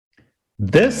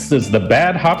This is the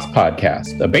Bad Hops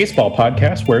Podcast, a baseball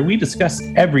podcast where we discuss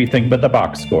everything but the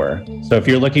box score. So if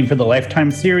you're looking for the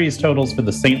lifetime series totals for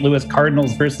the St. Louis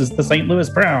Cardinals versus the St. Louis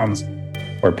Browns,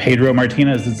 or Pedro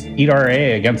Martinez's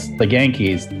ERA against the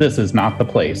Yankees, this is not the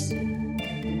place.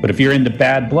 But if you're into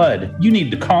bad blood, you need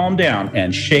to calm down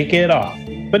and shake it off.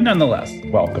 But nonetheless,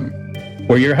 welcome.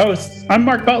 We're your hosts. I'm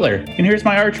Mark Butler, and here's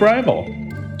my arch rival,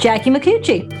 Jackie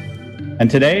McCucci. And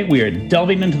today we are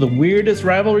delving into the weirdest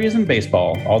rivalries in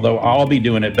baseball, although I'll be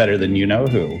doing it better than you know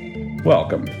who.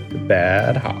 Welcome to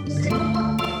Bad Hops.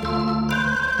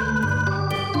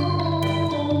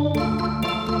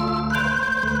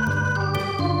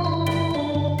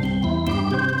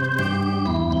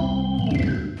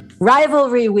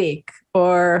 Rivalry week,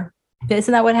 or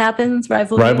isn't that what happens?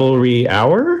 Rivalry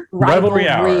hour? Rivalry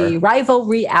hour.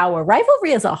 Rivalry hour.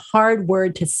 Rivalry is a hard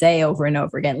word to say over and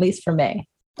over again, at least for me.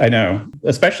 I know,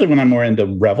 especially when I'm more into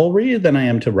revelry than I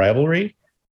am to rivalry.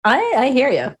 I hear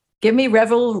you. Give me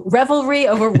revelry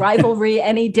over rivalry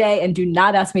any day, and do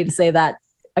not ask me to say that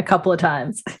a couple of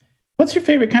times. What's your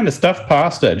favorite kind of stuffed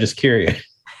pasta? Just curious.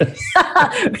 I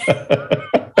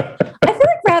feel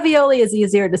like ravioli is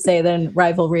easier to say than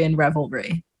rivalry and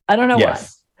revelry. I don't know why.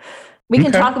 We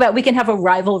can we can have a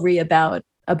rivalry about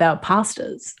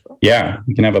pastas. Yeah,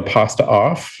 we can have a pasta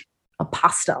off. A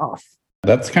pasta off.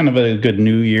 That's kind of a good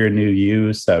New Year, New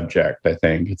You subject, I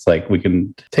think. It's like we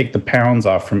can take the pounds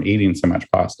off from eating so much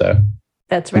pasta.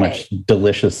 That's right. Much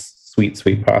delicious, sweet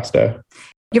pasta.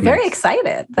 You're very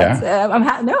excited. That's, yeah.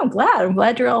 I'm glad. I'm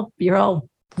glad you're all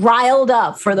riled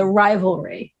up for the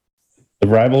rivalry. The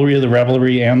rivalry of the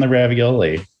revelry and the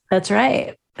ravioli. That's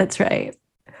right. That's right.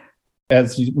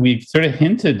 As we sort of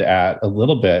hinted at a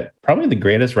little bit, probably the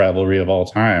greatest rivalry of all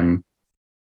time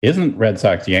isn't Red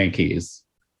Sox Yankees.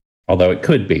 Although it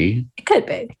could be. It could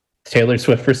be. Taylor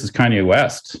Swift versus Kanye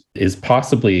West is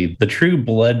possibly the true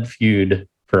blood feud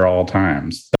for all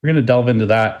times. So we're going to delve into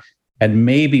that and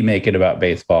maybe make it about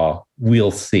baseball.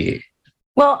 We'll see.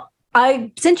 Well,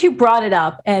 since you brought it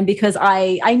up, and because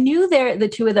I knew the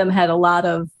two of them had a lot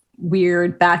of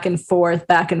weird back and forth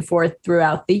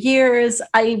throughout the years,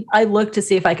 I looked to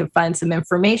see if I could find some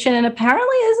information. And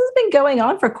apparently this has been going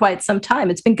on for quite some time.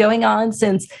 It's been going on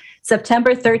since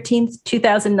September 13th,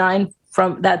 2009,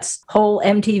 from that whole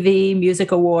MTV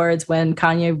Music Awards when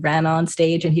Kanye ran on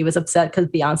stage and he was upset because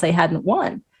Beyonce hadn't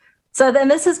won. So then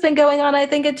this has been going on, I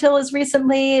think, until as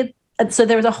recently. So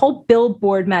there was a whole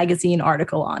Billboard magazine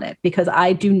article on it because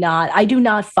I do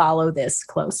not follow this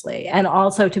closely. And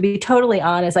also, to be totally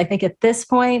honest, I think at this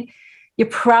point, you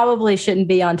probably shouldn't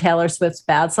be on Taylor Swift's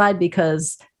bad side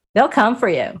because they'll come for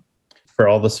you. For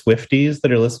all the Swifties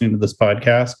that are listening to this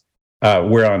podcast,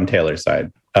 we're on Taylor's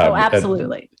side. Oh,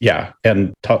 absolutely.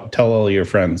 And tell all your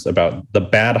friends about the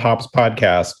Bad Hops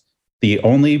Podcast, the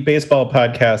only baseball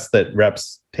podcast that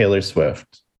reps Taylor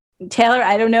Swift. Taylor,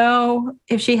 I don't know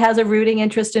if she has a rooting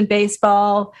interest in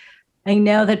baseball. I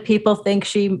know that people think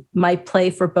she might play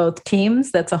for both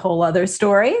teams. That's a whole other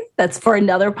story. That's for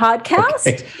another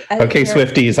podcast. Okay,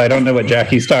 Swifties, I don't know what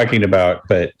Jackie's talking about,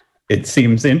 but it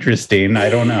seems interesting.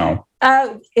 I don't know.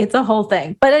 It's a whole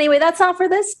thing. But anyway, that's not for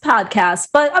this podcast.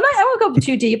 But I won't go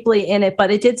too deeply in it. But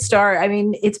it did start. I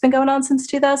mean, it's been going on since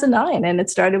 2009, and it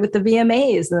started with the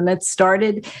VMAs. And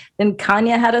then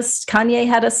Kanye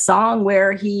had a song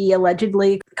where he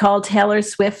allegedly called Taylor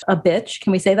Swift a bitch.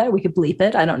 Can we say that? We could bleep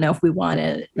it. I don't know if we want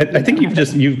it. I think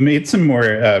you've made some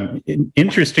more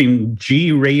interesting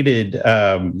G-rated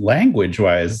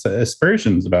language-wise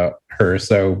aspersions about her.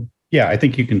 So yeah, I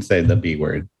think you can say the B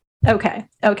word. Okay.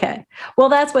 Well,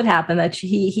 that's what happened. That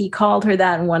he called her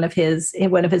that in one of his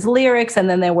lyrics, and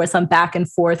then there was some back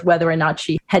and forth whether or not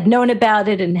she had known about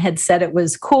it and had said it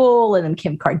was cool. And then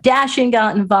Kim Kardashian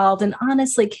got involved. And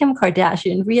honestly, Kim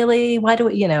Kardashian, really? Why do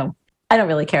we? I don't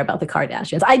really care about the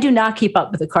Kardashians. I do not keep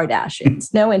up with the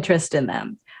Kardashians. No interest in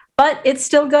them. But it's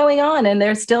still going on, and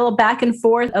there's still a back and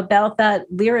forth about that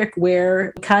lyric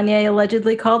where Kanye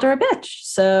allegedly called her a bitch.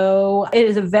 So it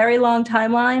is a very long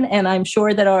timeline, and I'm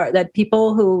sure that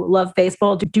people who love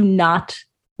baseball do not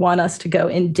want us to go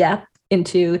in depth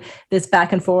into this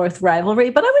back and forth rivalry.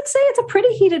 But I would say it's a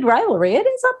pretty heated rivalry. It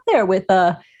is up there with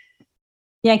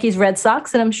Yankees, Red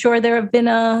Sox. And I'm sure there have been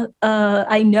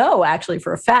I know actually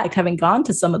for a fact, having gone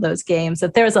to some of those games,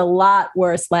 that there's a lot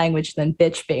worse language than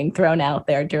bitch being thrown out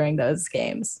there during those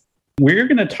games. We're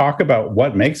going to talk about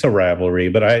what makes a rivalry,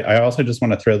 but I also just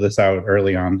want to throw this out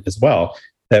early on as well,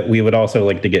 that we would also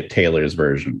like to get Taylor's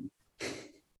version.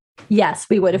 Yes,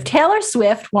 we would. If Taylor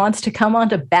Swift wants to come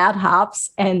onto Bad Hops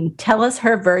and tell us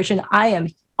her version, I am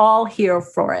all here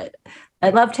for it. I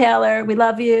love Taylor. We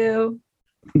love you.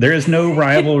 There is no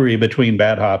rivalry between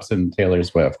Bad Hops and Taylor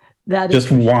Swift. That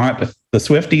Just want the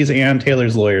Swifties and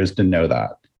Taylor's lawyers to know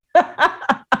that.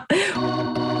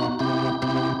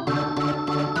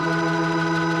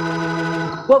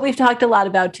 Well, we've talked a lot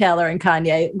about Taylor and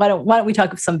Kanye. Why don't we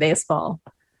talk some baseball?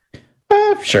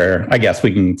 Sure. I guess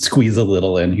we can squeeze a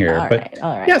little in here. All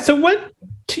right. Yeah. So what,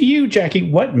 to you, Jackie,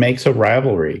 what makes a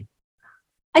rivalry?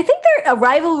 I think a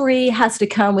rivalry has to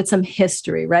come with some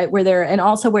history, right? Where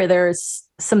there's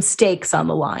some stakes on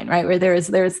the line, right? Where there's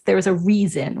a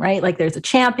reason, right? Like there's a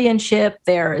championship,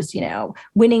 there's,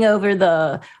 winning over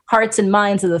the hearts and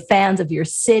minds of the fans of your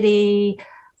city.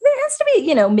 There has to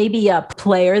be, maybe a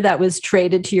player that was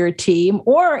traded to your team,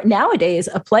 or nowadays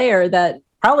a player that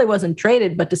probably wasn't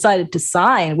traded, but decided to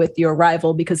sign with your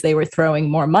rival because they were throwing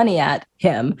more money at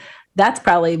him. That's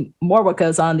probably more what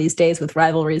goes on these days with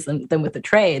rivalries than with the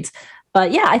trades.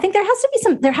 But yeah, I think there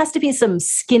has to be some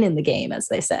skin in the game, as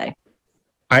they say.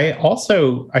 I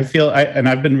feel, and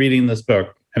I've been reading this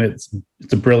book, and it's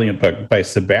a brilliant book by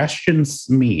Sebastian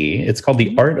Smee. It's called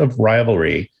The Art of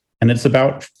Rivalry. And it's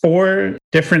about 4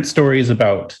 different stories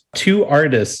about 2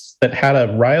 artists that had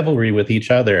a rivalry with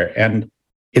each other. And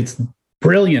it's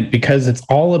brilliant because it's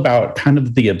all about kind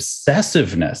of the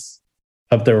obsessiveness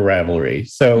of their rivalry.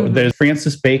 So there's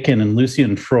Francis Bacon and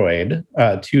Lucian Freud,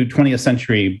 2 20th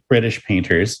century British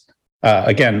painters.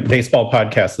 Again, baseball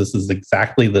podcast, this is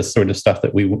exactly the sort of stuff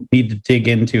that we need to dig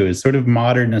into, is sort of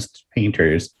modernist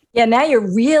painters. Yeah, now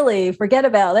you're really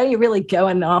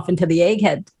going off into the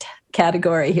egghead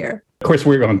category here. Of course,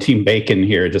 we're on Team Bacon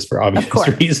here just for obvious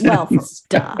reasons. Well,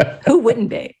 duh. Who wouldn't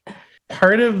be?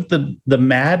 Part of the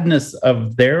madness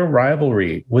of their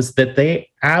rivalry was that they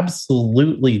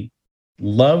absolutely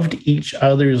loved each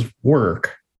other's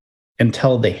work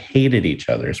until they hated each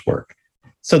other's work.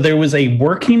 So there was a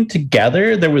working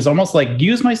together. There was almost like,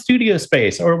 use my studio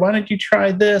space, or why don't you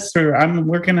try this? Or I'm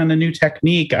working on a new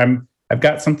technique. I've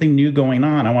got something new going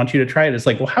on. I want you to try it. It's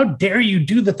like, well, how dare you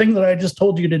do the thing that I just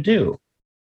told you to do?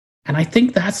 And I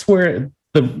think that's where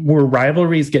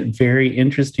rivalries get very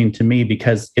interesting to me,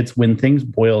 because it's when things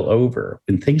boil over,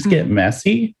 when things get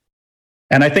messy.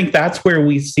 And I think that's where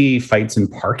we see fights in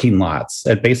parking lots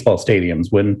at baseball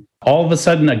stadiums, when all of a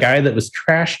sudden a guy that was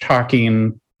trash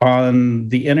talking on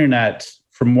the internet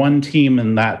from one team,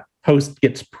 and that post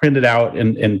gets printed out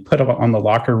and put up on the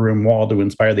locker room wall to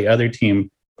inspire the other team.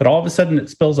 But all of a sudden it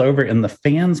spills over and the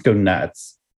fans go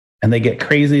nuts and they get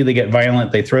crazy, they get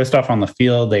violent, they throw stuff on the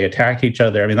field, they attack each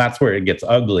other. I mean, that's where it gets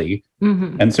ugly,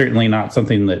 and certainly not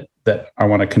something that I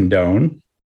want to condone.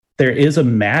 There is a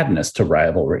madness to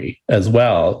rivalry as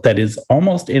well that is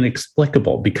almost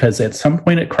inexplicable, because at some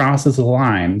point it crosses a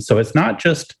line. So it's not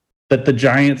just that the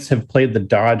Giants have played the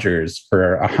Dodgers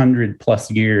for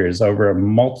 100+ years over a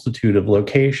multitude of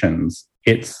locations.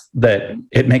 It's that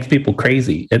it makes people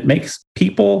crazy. It makes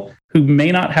people who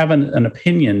may not have an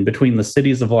opinion between the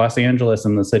cities of Los Angeles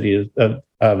and the city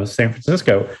of San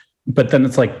Francisco. But then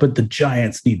it's like, but the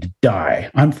Giants need to die.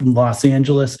 I'm from Los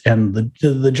Angeles, and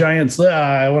the Giants,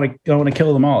 I want to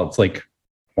kill them all. It's like,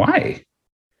 why?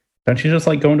 Don't you just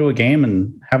like going to a game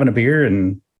and having a beer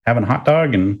and having a hot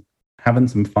dog and having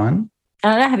some fun? I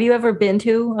don't know. Have you ever been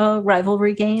to a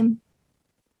rivalry game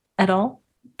at all?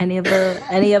 Any of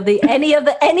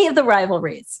the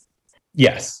rivalries?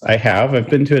 Yes, I have. I've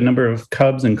been to a number of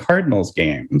Cubs and Cardinals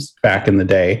games back in the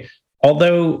day.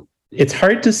 Although it's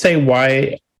hard to say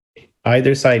why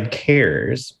either side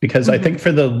cares, because I think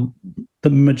for the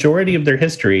majority of their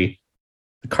history,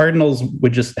 the Cardinals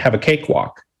would just have a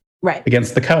cakewalk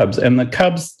against the Cubs. And the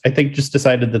Cubs, I think, just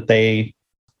decided that they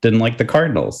didn't like the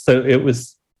Cardinals. So it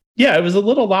was a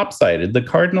little lopsided. The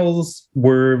Cardinals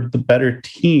were the better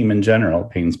team in general. It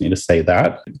pains me to say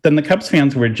that. Then the Cubs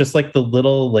fans were just like the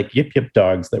little like yip yip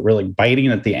dogs that were like biting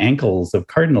at the ankles of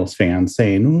Cardinals fans,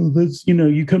 saying, "Oh, let's,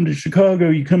 you come to Chicago,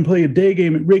 you come play a day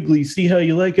game at Wrigley, see how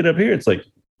you like it up here." It's like,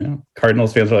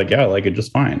 Cardinals fans are like, "Yeah, I like it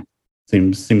just fine.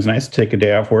 Seems nice to take a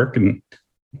day off work and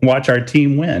watch our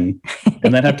team win,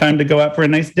 and then have time to go out for a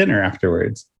nice dinner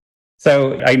afterwards."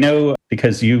 So I know,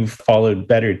 because you've followed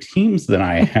better teams than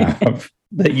I have,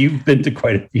 that you've been to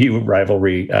quite a few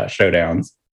rivalry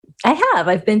showdowns. I have.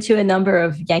 I've been to a number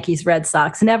of Yankees, Red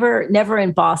Sox. Never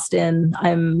in Boston.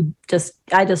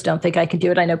 I just don't think I can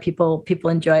do it. I know people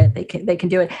enjoy it. They can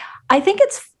do it. I think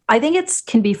it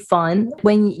can be fun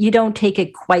when you don't take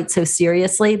it quite so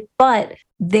seriously, but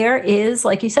there is,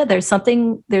 like you said, there's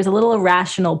a little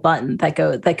irrational button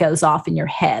that goes off in your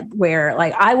head where,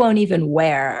 like, I won't even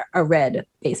wear a red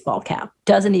baseball cap.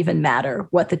 Doesn't even matter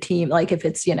what the team, like if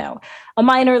it's, a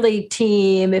minor league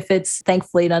team, if it's,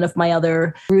 thankfully none of my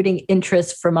other rooting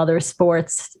interests from other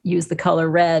sports use the color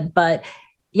red, but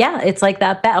Yeah, it's like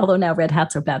that bad. Although now red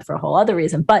hats are bad for a whole other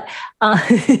reason. But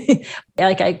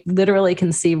like I literally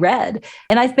can see red.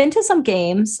 And I've been to some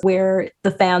games where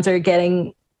the fans are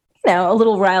getting, a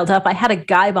little riled up. I had a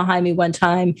guy behind me one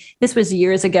time. This was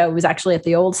years ago. It was actually at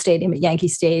the old stadium at Yankee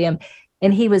Stadium.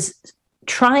 And he was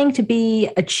trying to be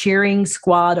a cheering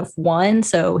squad of one.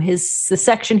 So the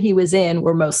section he was in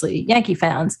were mostly Yankee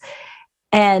fans.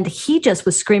 And he just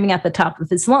was screaming at the top of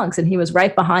his lungs, and he was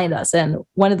right behind us. And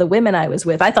one of the women I was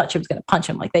with, I thought she was going to punch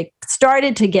him. Like, they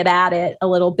started to get at it a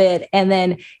little bit. And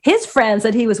then his friends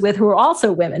that he was with, who were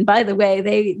also women, by the way,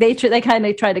 they kind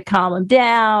of tried to calm him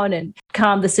down and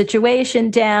calm the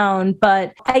situation down.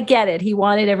 But I get it. He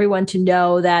wanted everyone to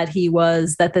know that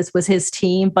this was his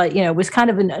team, but, it was kind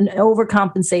of an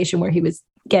overcompensation where he was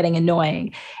getting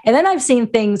annoying. And then I've seen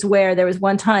things where there was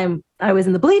one time I was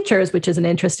in the bleachers, which is an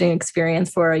interesting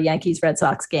experience for a Yankees Red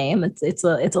Sox game. It's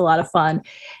a lot of fun.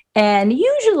 And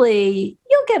usually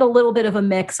you'll get a little bit of a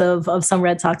mix of some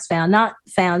Red Sox not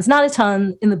a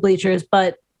ton in the bleachers,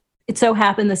 but it so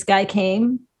happened this guy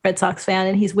came, Red Sox fan,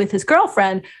 and he's with his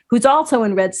girlfriend, who's also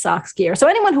in Red Sox gear. So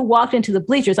anyone who walked into the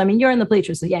bleachers, I mean, you're in the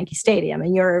bleachers at Yankee Stadium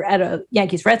and you're at a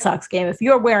Yankees Red Sox game. If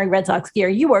you're wearing Red Sox gear,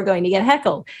 you are going to get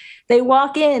heckled. They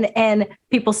walk in and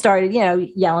people started,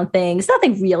 yelling things,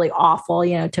 nothing really awful,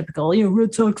 typical,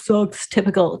 Red Sox sucks,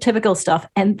 typical stuff.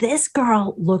 And this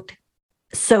girl looked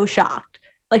so shocked.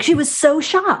 Like, she was so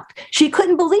shocked. She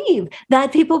couldn't believe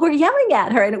that people were yelling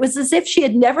at her. And it was as if she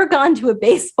had never gone to a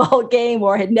baseball game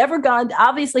or had never gone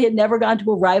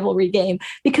to a rivalry game,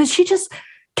 because she just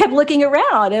kept looking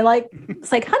around and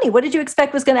it's like, honey, what did you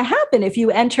expect was going to happen if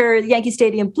you enter Yankee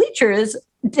Stadium bleachers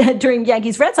during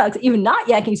Yankees Red Sox, even not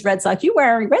Yankees Red Sox, you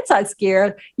wearing Red Sox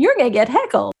gear, you're going to get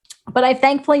heckled. But I've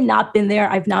thankfully not been there.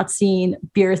 I've not seen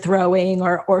beer throwing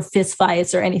or fist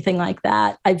fights or anything like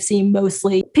that. I've seen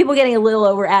mostly people getting a little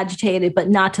over agitated, but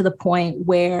not to the point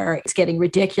where it's getting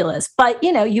ridiculous. But,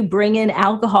 you bring in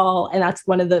alcohol, and that's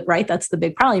that's the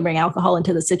big problem. You bring alcohol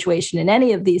into the situation in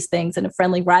any of these things, and a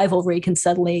friendly rivalry can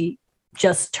suddenly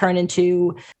just turn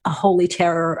into a holy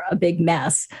terror, a big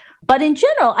mess. But in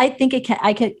general, I think it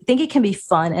can be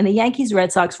fun. And the Yankees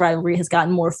Red Sox rivalry has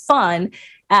gotten more fun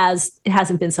as it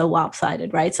hasn't been so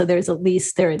lopsided, right? So there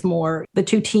is more, the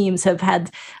two teams have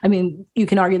had, you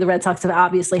can argue the Red Sox have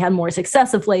obviously had more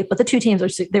success of late, but the two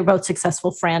teams they're both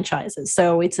successful franchises.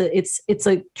 So it's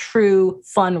a true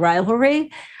fun rivalry.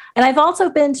 And I've also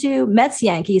been to Mets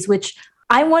Yankees, which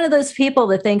I'm one of those people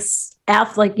that thinks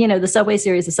after, the Subway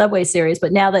Series,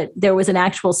 but now that there was an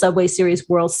actual Subway Series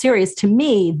World Series, to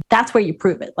me, that's where you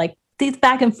prove it. Like, these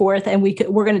back and forth, and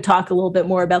we're going to talk a little bit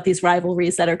more about these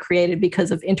rivalries that are created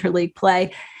because of interleague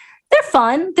play. They're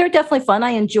fun. They're definitely fun.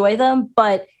 I enjoy them,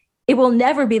 but it will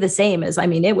never be the same as,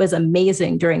 it was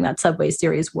amazing during that Subway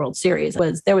Series World Series.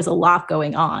 There was a lot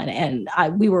going on, and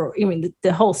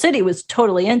the whole city was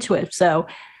totally into it. So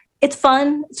it's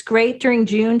fun. It's great during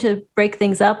June to break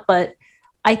things up, but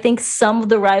I think some of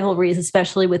the rivalries,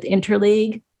 especially with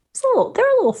interleague, they're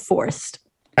a little forced.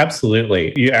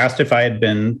 Absolutely. You asked if I had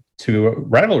been to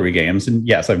rivalry games, and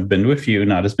yes, I've been to a few,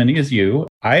 not as many as you.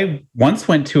 I once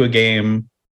went to a game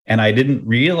and I didn't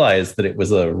realize that it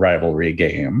was a rivalry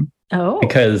game.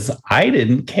 Because I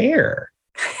didn't care.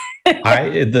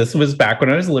 This was back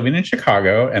when I was living in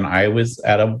Chicago, and I was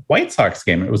at a White Sox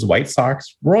game. It was White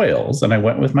Sox Royals, and I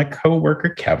went with my coworker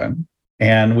Kevin,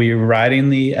 and we were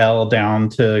riding the L down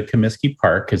to Comiskey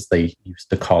Park, as they used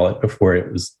to call it before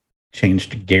it was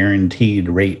changed to Guaranteed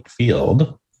Rate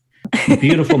Field.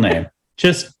 Beautiful name.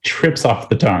 Just trips off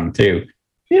the tongue too.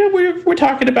 We're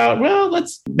talking about, well,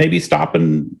 let's maybe stop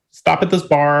at this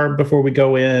bar before we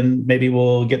go in. Maybe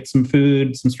we'll get some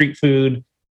food, some street food.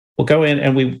 We'll go in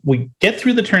and we get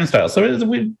through the turnstile. So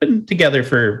we've been together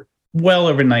for well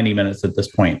over 90 minutes at this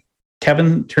point.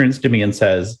 Kevin turns to me and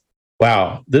says,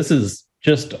 wow, this is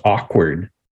just awkward.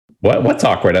 What's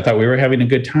awkward? I thought we were having a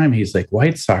good time. He's like,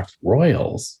 White Sox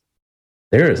Royals.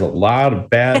 There is a lot of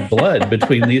bad blood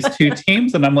between these two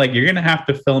teams. And I'm like, you're going to have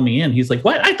to fill me in. He's like,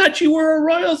 what? I thought you were a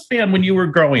Royals fan when you were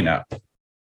growing up. And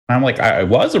I'm like, I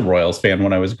was a Royals fan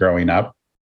when I was growing up,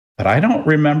 but I don't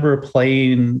remember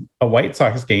playing a White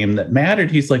Sox game that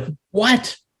mattered. He's like,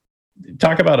 what?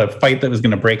 Talk about a fight that was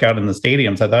going to break out in the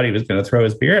stadiums. I thought he was going to throw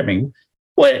his beer at me.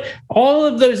 What? All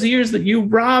of those years that you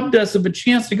robbed us of a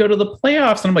chance to go to the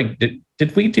playoffs. And I'm like,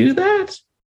 did we do that?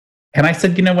 And I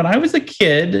said, when I was a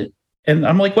kid, and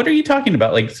I'm like, what are you talking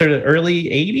about? Like sort of early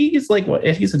 80s? Like what?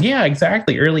 And he said, yeah,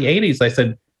 exactly. Early 80s. I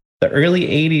said, the early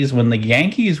 80s when the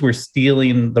Yankees were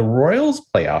stealing the Royals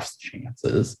playoffs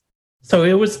chances.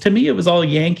 So to me, it was all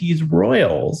Yankees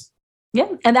Royals. Yeah.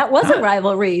 And that was a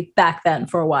rivalry back then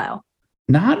for a while.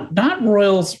 not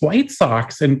Royals, White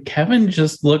Sox. And Kevin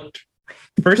just looked,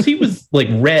 first he was like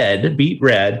red, beet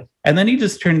red. And then he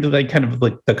just turned to like kind of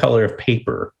like the color of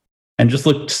paper and just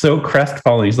looked so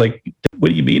crestfallen. He's like, what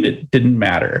do you mean it didn't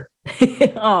matter?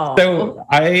 So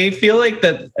I feel like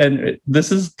that, and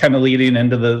this is kind of leading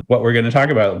into what we're going to talk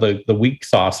about, the weak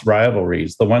sauce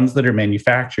rivalries, the ones that are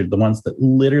manufactured, the ones that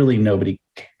literally nobody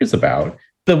cares about.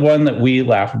 The one that we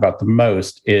laugh about the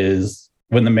most is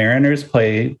when the Mariners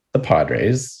play the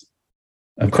Padres.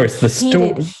 Of course, the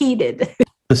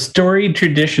storied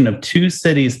tradition of two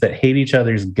cities that hate each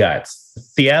other's guts,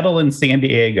 Seattle and San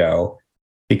Diego.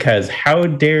 Because how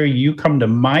dare you come to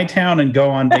my town and go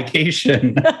on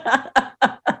vacation?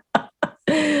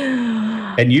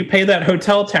 And you pay that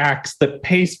hotel tax that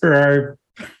pays for our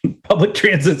public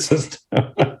transit system.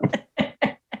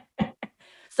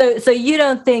 So you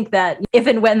don't think that if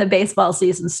and when the baseball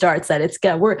season starts,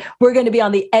 that we're going to be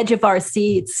on the edge of our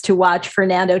seats to watch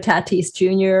Fernando Tatis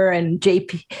Jr. and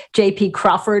JP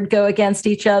Crawford go against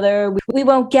each other?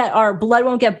 Our blood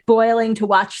won't get boiling to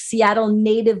watch Seattle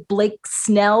native Blake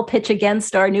Snell pitch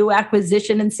against our new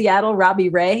acquisition in Seattle, Robbie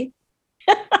Ray?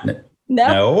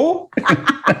 No.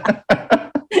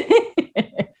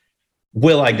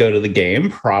 Will I go to the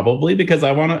game? Probably, because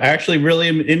I really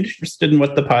am interested in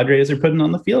what the Padres are putting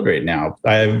on the field right now.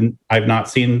 I've not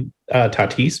seen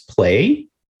Tatis play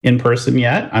in person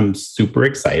yet. I'm super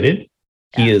excited.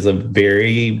 Yeah. He is a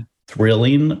very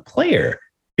thrilling player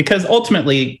because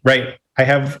ultimately, right, I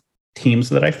have teams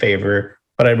that I favor,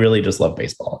 but I really just love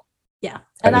baseball. Yeah.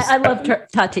 And I love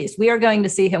Tatis. We are going to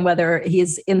see him, whether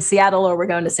he's in Seattle or we're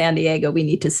going to San Diego. We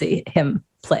need to see him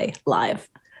play live.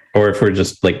 Or if we're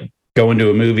just like going to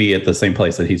a movie at the same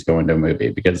place that he's going to a movie,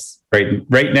 because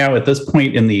right now at this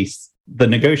point in the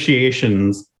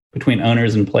negotiations between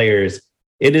owners and players,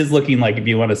 it is looking like if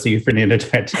you want to see Fernando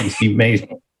Tatis, you may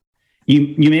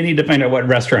need to find out what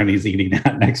restaurant he's eating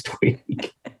at next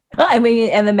week. Well, I mean,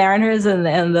 and the Mariners and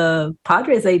the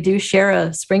Padres, they do share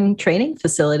a spring training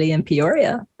facility in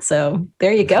Peoria. So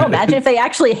there you go. Imagine if they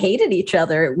actually hated each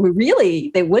other.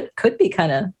 Could be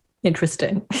kind of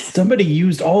interesting. Somebody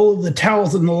used all of the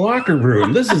towels in the locker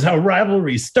room. This is how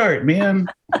rivalries start, man.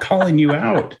 I'm calling you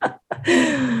out.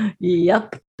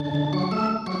 Yep.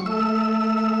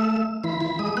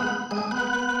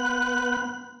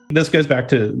 This goes back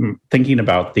to thinking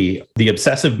about the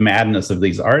obsessive madness of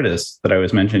these artists that I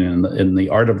was mentioning in the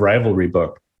Art of Rivalry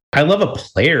book. I love a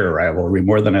player rivalry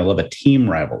more than I love a team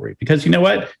rivalry, because you know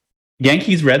what?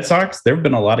 Yankees, Red Sox, there have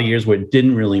been a lot of years where it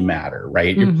didn't really matter,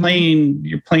 right? Mm-hmm.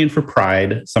 You're playing for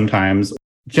pride sometimes.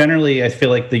 Generally, I feel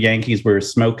like the Yankees were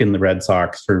smoking the Red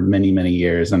Sox for many, many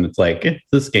years. And it's like,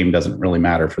 this game doesn't really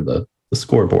matter for the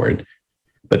scoreboard.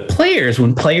 But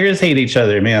when players hate each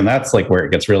other, man, that's like where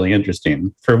it gets really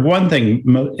interesting. For one thing,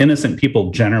 innocent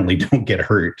people generally don't get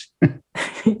hurt.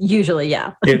 Usually,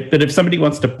 yeah. But if somebody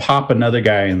wants to pop another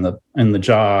guy in the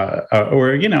jaw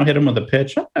or, hit him with a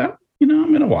pitch,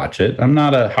 I'm going to watch it. I'm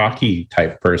not a hockey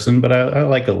type person, but I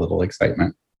like a little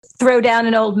excitement. Throw down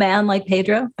an old man like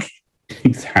Pedro.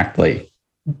 Exactly.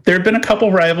 There have been a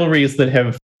couple rivalries that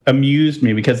have amused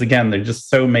me because, again, they're just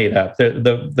so made up.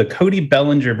 The Cody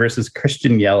Bellinger versus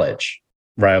Christian Yelich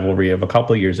rivalry of a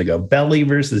couple years ago. Belly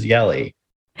versus Yelly.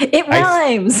 It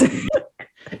rhymes.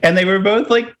 And they were both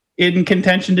like in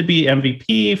contention to be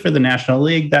MVP for the National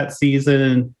League that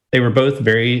season. They were both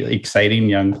very exciting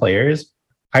young players.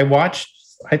 I watched,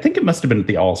 I think it must have been at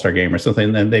the All-Star game or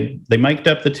something. And then they mic'd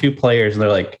up the two players and they're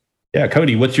like, yeah,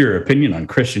 Cody, what's your opinion on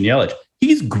Christian Yelich?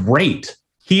 He's great.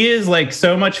 He is like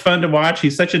so much fun to watch.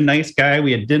 He's such a nice guy.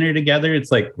 We had dinner together.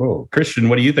 It's like, whoa, Christian,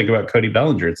 what do you think about Cody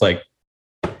Bellinger? It's like,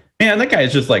 man, that guy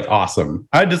is just like awesome.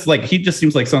 He just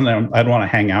seems like someone I'd want to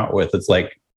hang out with. It's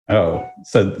like, oh,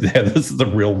 so this is the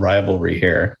real rivalry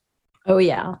here. Oh,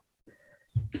 yeah.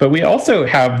 But we also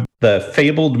have the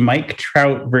fabled Mike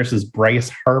Trout versus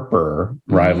Bryce Harper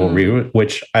rivalry,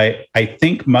 which I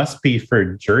think must be for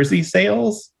jersey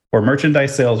sales or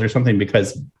merchandise sales or something,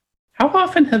 because how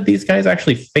often have these guys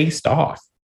actually faced off?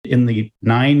 In the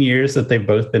 9 years that they've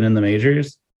both been in the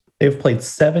majors, they've played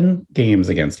 7 games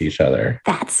against each other.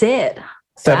 That's it.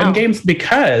 7 games,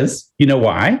 because, you know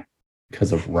why?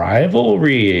 Because of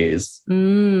rivalries.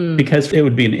 Because it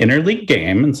would be an interleague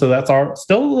game, and so that's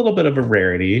still a little bit of a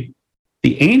rarity.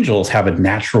 The Angels have a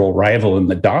natural rival in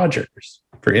the Dodgers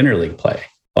for interleague play.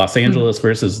 Los Angeles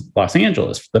versus Los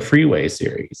Angeles, the Freeway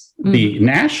Series. The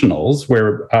Nationals,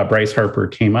 where Bryce Harper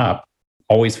came up,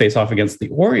 always face off against the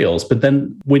Orioles. But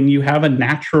then when you have a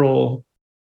natural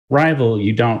rival,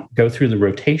 you don't go through the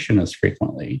rotation as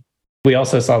frequently. We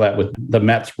also saw that with the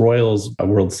Mets-Royals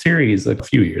World Series a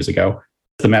few years ago.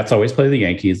 The Mets always play the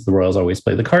Yankees, the Royals always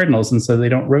play the Cardinals, and so they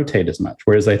don't rotate as much.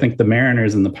 Whereas I think the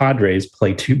Mariners and the Padres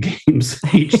play 2 games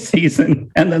each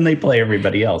season, and then they play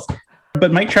everybody else.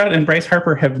 But Mike Trout and Bryce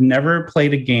Harper have never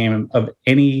played a game of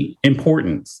any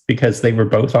importance because they were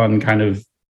both on kind of,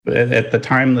 at the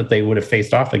time that they would have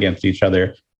faced off against each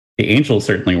other, the Angels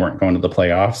certainly weren't going to the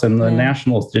playoffs, and the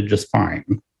Nationals did just fine.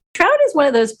 Trout is one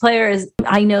of those players.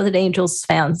 I know that Angels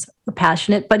fans are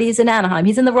passionate, but he's in Anaheim.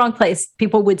 He's in the wrong place.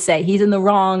 People would say he's in the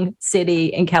wrong city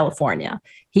in California.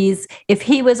 If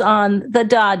he was on the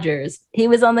Dodgers, he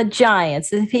was on the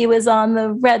Giants, if he was on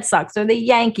the Red Sox or the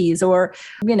Yankees or,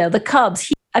 the Cubs,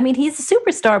 he's a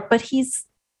superstar, but he's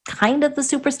kind of the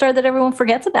superstar that everyone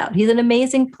forgets about. He's an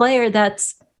amazing player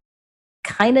that's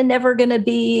kind of never going to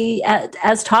be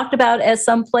as talked about as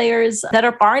some players that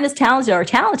aren't as talented or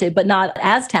talented, but not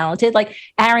as talented, like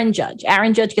Aaron Judge.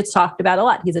 Aaron Judge gets talked about a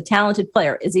lot. He's a talented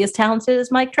player. Is he as talented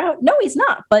as Mike Trout? No, he's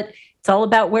not, but it's all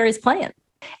about where he's playing.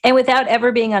 And without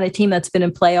ever being on a team that's been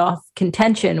in playoff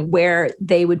contention where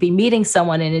they would be meeting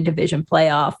someone in a division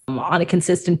playoff on a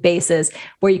consistent basis,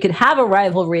 where you could have a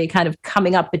rivalry kind of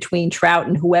coming up between Trout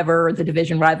and whoever the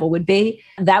division rival would be,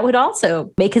 that would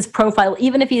also make his profile,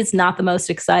 even if he's not the most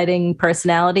exciting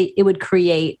personality, it would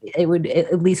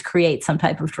at least create some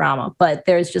type of drama. But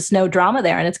there's just no drama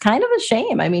there. And it's kind of a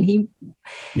shame.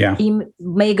 He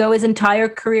may go his entire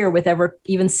career with ever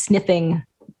even sniffing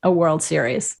a World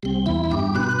Series.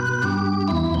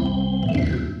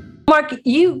 Mark,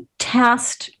 you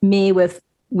tasked me with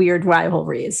weird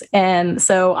rivalries. And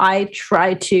so I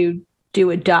tried to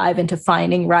do a dive into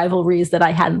finding rivalries that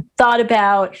I hadn't thought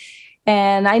about.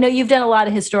 And I know you've done a lot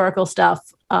of historical stuff.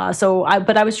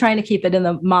 But I was trying to keep it in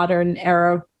the modern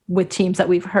era with teams that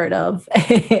we've heard of.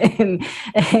 and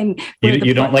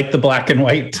you don't like the black and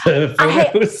white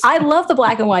photos? I love the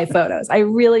black and white photos. I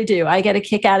really do. I get a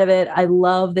kick out of it. I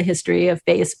love the history of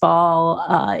baseball.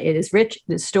 It is rich.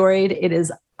 It is storied.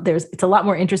 It's a lot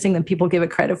more interesting than people give it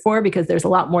credit for because there's a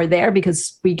lot more there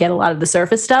because we get a lot of the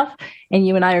surface stuff. And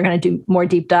you and I are going to do more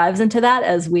deep dives into that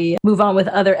as we move on with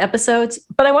other episodes.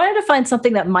 But I wanted to find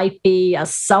something that might be a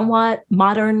somewhat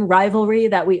modern rivalry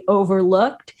that we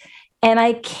overlooked. And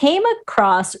I came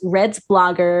across Reds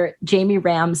blogger Jamie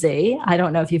Ramsey. I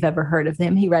don't know if you've ever heard of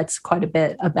him. He writes quite a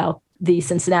bit about the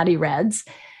Cincinnati Reds.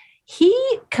 He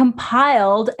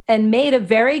compiled and made a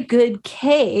very good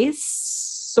case,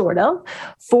 sort of,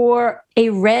 for a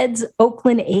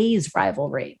Reds-Oakland A's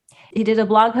rivalry. He did a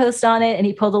blog post on it, and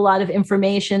he pulled a lot of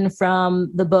information from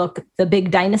the book The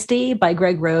Big Dynasty by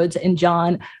Greg Rhodes and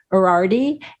John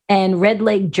Arardi, and Red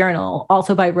Leg Journal,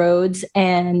 also by Rhodes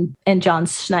and John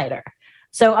Schneider.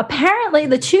 So apparently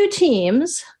the two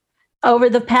teams, over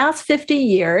the past 50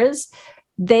 years,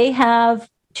 they have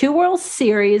 2 World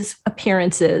Series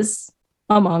appearances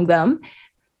among them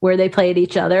where they played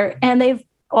each other, and they've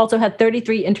also had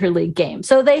 33 interleague games.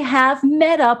 So they have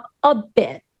met up a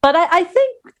bit. But I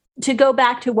think, to go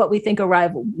back to what we think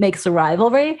makes a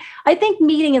rivalry, I think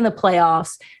meeting in the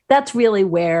playoffs, that's really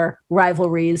where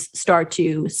rivalries start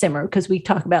to simmer, because we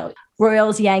talk about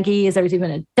Royals, Yankees, there's even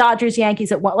a Dodgers,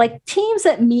 Yankees at one, like teams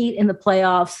that meet in the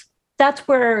playoffs. That's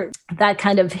where that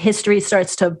kind of history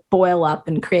starts to boil up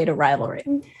and create a rivalry.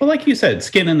 Well, like you said,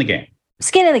 skin in the game.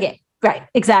 Skin in the game. Right,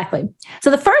 exactly. So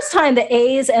the first time the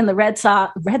A's and the Red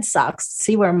Sox,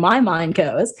 see where my mind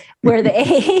goes, where the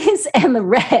A's and the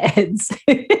Reds,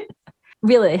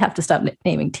 really they have to stop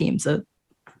naming teams, so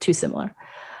too similar.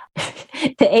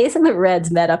 The A's and the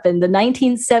Reds met up in the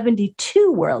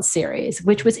 1972 World Series,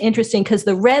 which was interesting because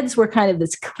the Reds were kind of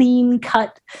this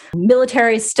clean-cut,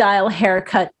 military-style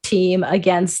haircut team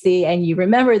against and you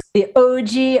remember the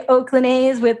OG Oakland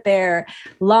A's with their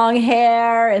long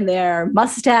hair and their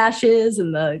mustaches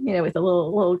and with the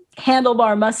little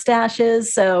handlebar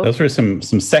mustaches. So those were some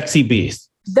sexy beasts.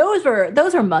 Those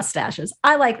are mustaches.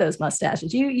 I like those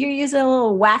mustaches. You're using a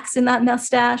little wax in that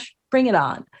mustache. Bring it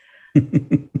on.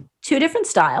 2 different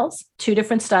styles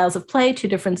of play, 2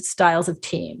 different styles of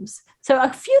teams. So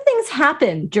a few things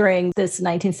happened during this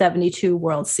 1972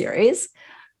 World Series.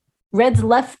 Reds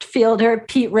left fielder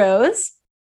Pete Rose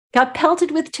got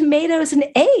pelted with tomatoes and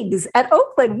eggs at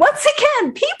Oakland. Once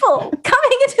again, people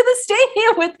coming into the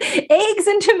stadium with eggs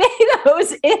and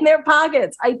tomatoes in their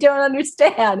pockets. I don't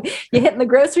understand. You hit in the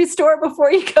grocery store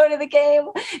before you go to the game,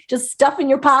 just stuffing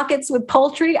your pockets with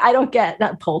poultry. I don't get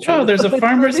that poultry. Oh, there's a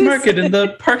farmer's market in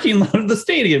the parking lot of the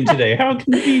stadium today. How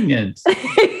convenient.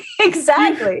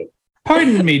 Exactly.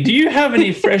 Pardon me, do you have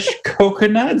any fresh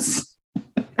coconuts?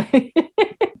 I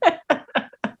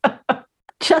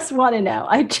just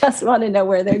want to know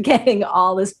where they're getting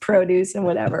all this produce and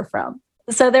whatever from.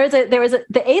 So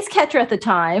the ace catcher at the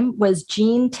time was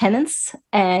Gene Tennis,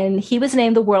 and he was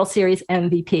named the World Series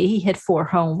MVP. He hit 4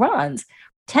 home runs.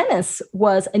 Tennis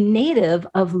was a native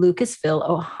of Lucasville,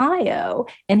 Ohio,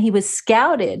 and he was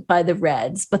scouted by the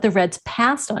Reds, but the Reds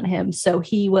passed on him. So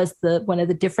he was one of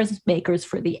the difference makers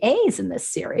for the A's in this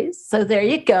series. So there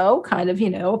you go, kind of,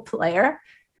 a player,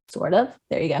 sort of.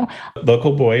 There you go.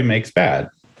 Local boy makes bad.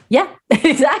 Yeah,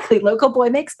 exactly. Local boy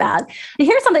makes bad.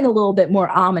 Here's something a little bit more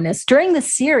ominous. During the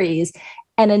series,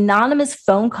 an anonymous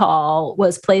phone call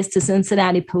was placed to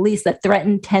Cincinnati police that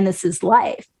threatened Tennis's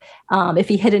life if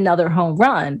he hit another home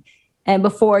run. And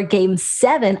before Game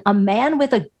 7, a man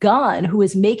with a gun who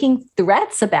was making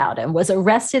threats about him was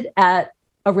arrested at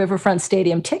a Riverfront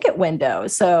Stadium ticket window.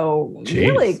 So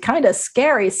really kind of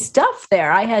scary stuff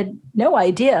there. I had no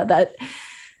idea that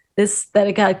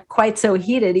it got quite so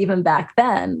heated even back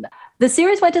then. The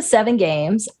series went to 7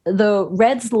 games. The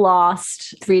Reds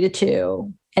lost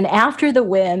 3-2. And after the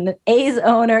win, A's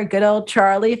owner, good old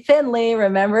Charlie Finley,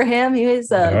 remember him? He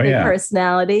was a big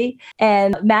personality.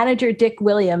 And manager Dick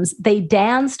Williams, they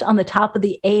danced on the top of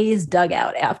the A's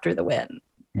dugout after the win.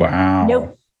 Wow.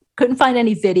 Nope. Couldn't find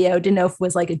any video. Didn't know if it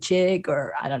was like a jig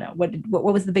or I don't know. What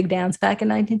was the big dance back in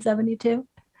 1972?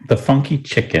 The funky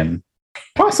chicken.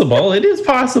 Possible. It is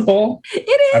possible. It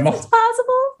is. It's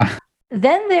possible.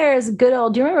 Then there's good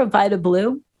old, do you remember Vita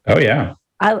Blue? Oh, yeah.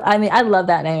 I mean, I love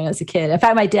that name as a kid. In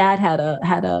fact, my dad had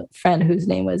a friend whose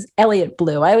name was Elliot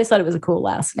Blue. I always thought it was a cool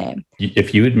last name.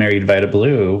 If you had married Vita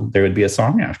Blue, there would be a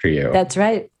song after you. That's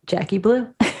right. Jackie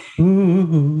Blue.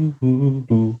 Ooh, ooh,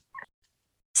 ooh.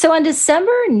 So on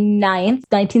December 9th,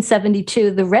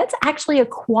 1972, the Reds actually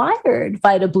acquired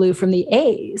Vita Blue from the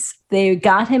A's. They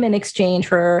got him in exchange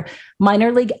for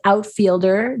minor league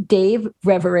outfielder Dave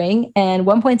Revering and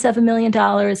 $1.7 million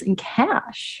in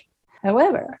cash.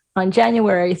 However, on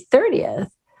January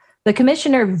 30th, the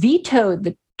commissioner vetoed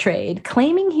the trade,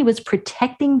 claiming he was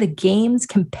protecting the game's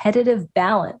competitive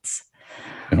balance.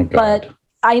 Oh, but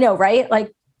I know, right?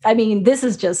 Like, I mean, this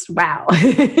is just wow.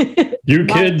 You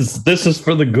kids, this is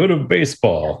for the good of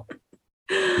baseball.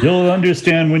 You'll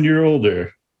understand when you're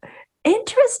older.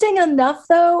 Interesting enough,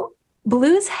 though,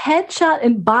 Blue's headshot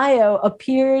and bio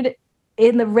appeared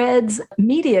in the Reds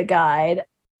media guide.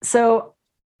 So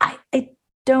I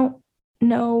don't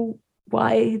know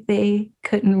why they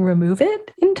couldn't remove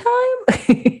it in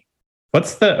time.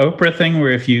 What's the Oprah thing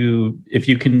where if you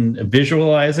can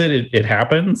visualize it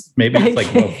happens? Maybe it's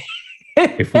like, well,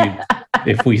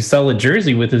 if we sell a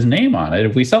jersey with his name on it,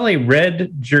 if we sell a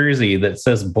red jersey that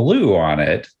says Blue on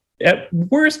it, at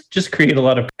worst, just create a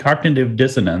lot of cognitive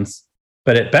dissonance.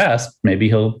 But at best, maybe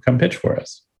he'll come pitch for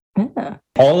us. Yeah.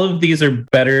 All of these are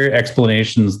better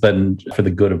explanations than for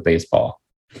the good of baseball.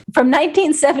 From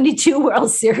 1972 World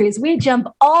Series, we jump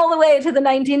all the way to the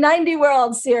 1990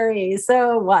 World Series.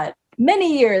 So what?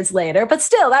 Many years later, but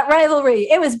still, that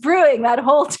rivalry, it was brewing that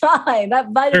whole time, that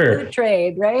Vita Blue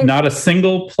trade, right? Not a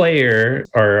single player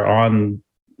are on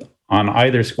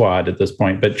either squad at this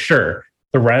point, but sure,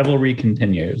 the rivalry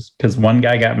continues because one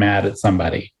guy got mad at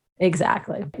somebody.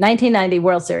 Exactly. 1990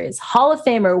 World Series. Hall of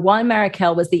Famer Juan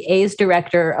Marichal was the A's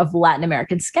director of Latin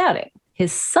American scouting.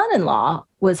 His son-in-law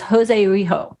was Jose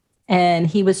Rijo, and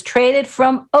he was traded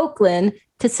from Oakland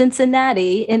to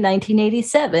Cincinnati in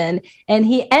 1987, and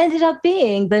he ended up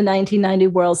being the 1990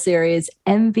 World Series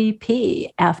MVP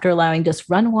after allowing just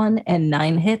run one and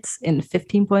 9 hits in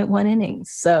 15.1 innings.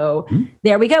 So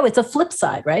there we go. It's a flip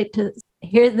side, right?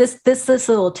 Here, this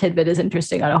little tidbit is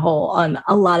interesting on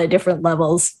a lot of different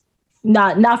levels,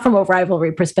 not from a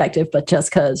rivalry perspective, but just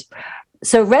because.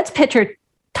 So Reds pitcher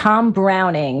Tom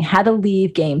Browning had to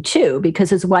leave Game 2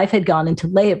 because his wife had gone into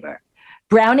labor.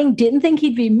 Browning didn't think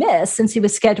he'd be missed since he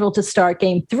was scheduled to start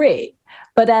Game 3.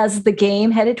 But as the game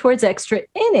headed towards extra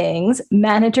innings,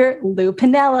 manager Lou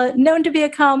Piniella, known to be a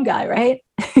calm guy, right?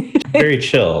 Very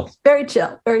chill. Very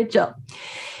chill, very chill.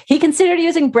 He considered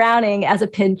using Browning as a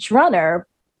pinch runner.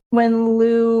 When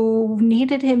Lou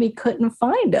needed him, he couldn't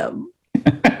find him.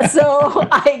 So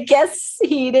I guess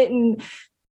he didn't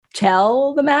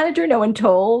tell the manager. No one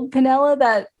told Piniella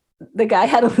that the guy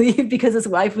had to leave because his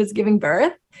wife was giving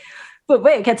birth. But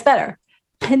wait, it gets better.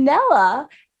 Piniella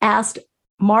asked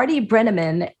Marty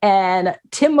Brenneman and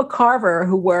Tim McCarver,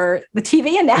 who were the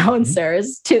TV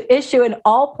announcers, to issue an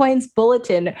all-points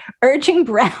bulletin urging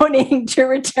Browning to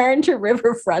return to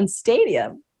Riverfront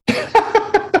Stadium.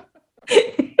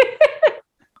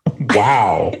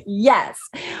 Wow. Yes.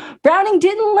 Browning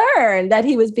didn't learn that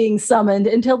he was being summoned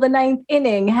until the 9th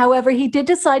inning. However, he did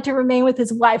decide to remain with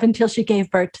his wife until she gave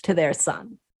birth to their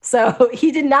son. So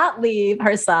he did not leave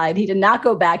her side. He did not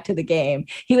go back to the game.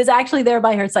 He was actually there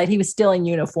by her side. He was still in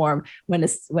uniform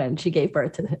when she gave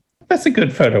birth to him. That's a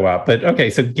good photo op. But okay,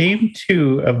 so game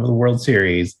 2 of the World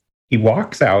Series, he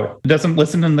walks out, doesn't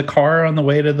listen in the car on the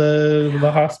way to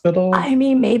the hospital. I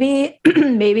mean, maybe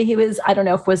he was, I don't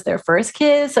know if it was their first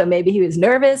kiss, so maybe he was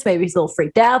nervous, maybe he's a little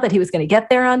freaked out that he was going to get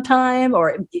there on time,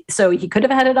 or so he could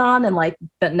have had it on and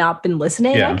but not been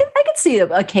listening. Yeah. I could see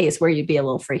a case where you'd be a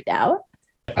little freaked out.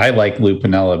 I like Lou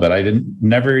Piniella, but I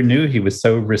never knew he was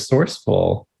so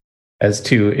resourceful as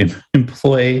to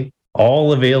employ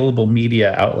all available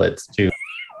media outlets to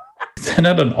send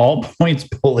out an all points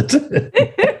bulletin.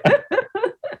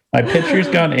 My pitcher's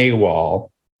gone AWOL.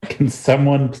 Can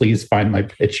someone please find my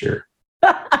pitcher?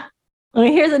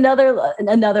 Here's another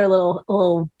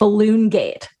little balloon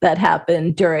gate that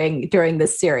happened during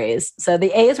this series. So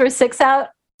the A's were 6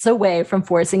 outs away from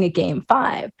forcing a game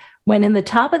 5, when in the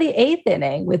top of the 8th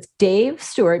inning, with Dave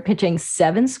Stewart pitching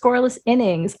 7 scoreless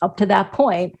innings up to that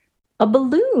point, a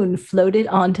balloon floated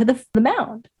onto the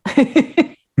mound.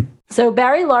 So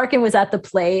Barry Larkin was at the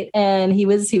plate, and he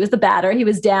was the batter. He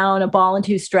was down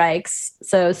 1-2 strikes.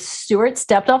 So Stewart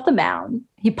stepped off the mound.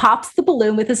 He pops the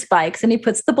balloon with his spikes, and he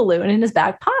puts the balloon in his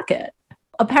back pocket.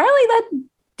 Apparently that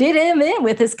did him in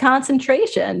with his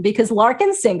concentration, because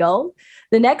Larkin singled.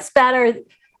 The next batter,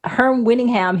 Herm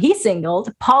Winningham, he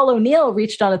singled. Paul O'Neill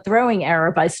reached on a throwing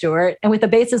error by Stewart. And with the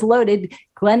bases loaded,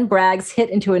 Glenn Braggs hit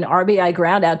into an RBI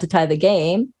groundout to tie the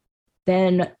game.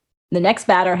 Then the next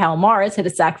batter, Hal Morris, hit a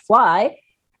sac fly,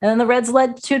 and then the Reds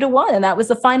led 2-1, and that was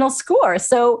the final score.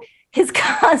 So his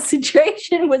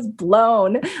concentration was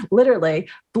literally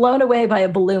blown away by a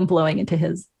balloon blowing into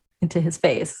his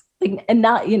face, and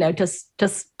not, just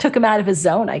took him out of his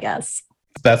zone, I guess.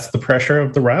 That's the pressure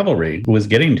of the rivalry was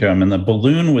getting to him, and the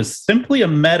balloon was simply a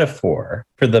metaphor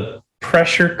for the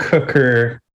pressure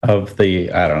cooker of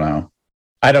the, I don't know.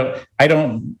 I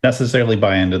don't necessarily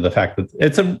buy into the fact that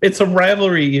it's a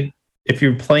rivalry. If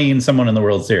you're playing someone in the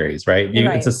World Series, right?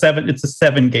 Right. It's a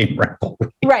 7-game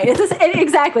rivalry. Right.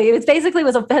 Exactly. It's basically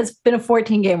has been a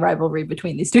 14-game rivalry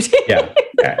between these two teams. Yeah.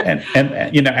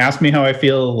 And ask me how I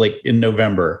feel like in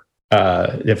November,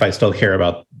 if I still care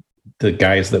about the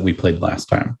guys that we played last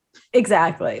time.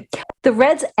 Exactly. The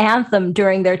Reds' anthem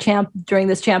during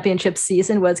this championship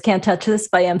season was "Can't Touch This"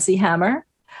 by MC Hammer.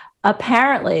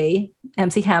 Apparently,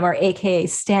 MC Hammer, aka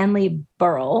Stanley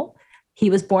Burrell,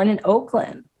 he was born in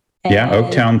Oakland.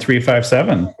 Oaktown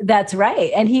 357. That's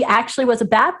right. And he actually was a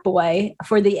bat boy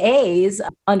for the A's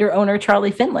under owner Charlie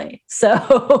Finley.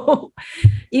 So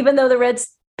even though the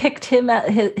Reds picked him,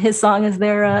 his song as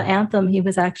their anthem, he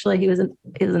was an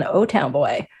O-Town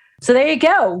boy. So there you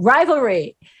go.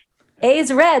 Rivalry.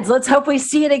 A's Reds. Let's hope we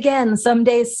see it again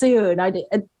someday soon.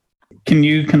 Can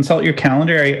you consult your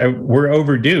calendar? We're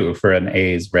overdue for an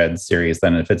A's Reds series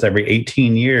then. If it's every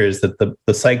 18 years that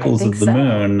the cycles of the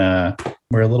moon,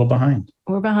 we're a little behind.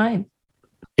 We're behind.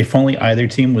 If only either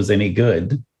team was any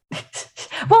good.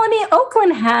 Well, I mean,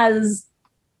 Oakland has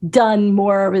done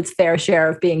more of its fair share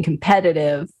of being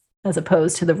competitive as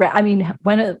opposed to the Reds. I mean,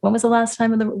 when was the last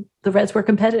time the Reds were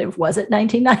competitive? Was it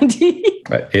 1990?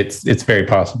 It's very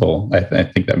possible. I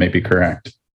think that may be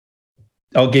correct.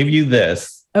 I'll give you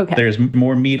this. Okay. There's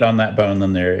more meat on that bone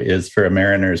than there is for a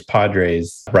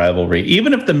Mariners-Padres rivalry.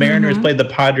 Even if the Mariners played the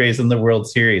Padres in the World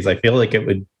Series, I feel like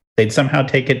they'd somehow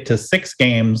take it to 6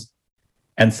 games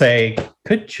and say,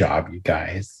 "Good job, you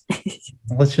guys."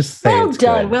 Let's just say well it's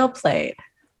done, good. Well played.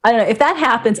 I don't know. If that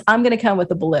happens, I'm going to come with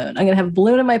a balloon. I'm going to have a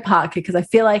balloon in my pocket because I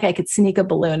feel like I could sneak a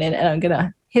balloon in, and I'm going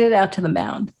to hit it out to the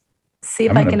mound. See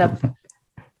if I can.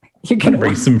 You're going to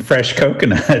bring some fresh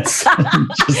coconuts.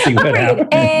 Just see what happens.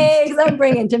 Eggs. I'm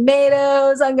bringing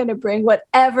tomatoes. I'm going to bring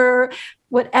whatever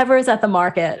is at the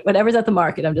market. Whatever's at the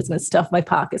market, I'm just going to stuff my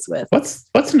pockets with. What's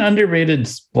an underrated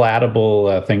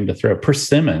splattable thing to throw?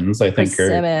 Persimmons, I think.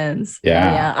 Persimmons.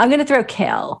 Yeah. I'm going to throw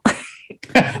kale.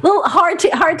 A little hard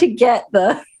to get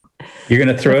the. You're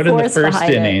going to throw it in the first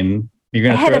inning. You're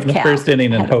going to throw it in the first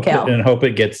inning and hope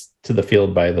it gets to the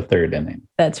field by the 3rd inning.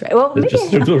 That's right. Well, maybe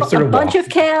a bunch of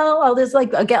kale. I'll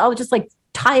just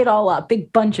tie it all up.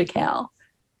 Big bunch of kale.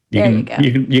 You go.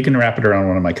 You can wrap it around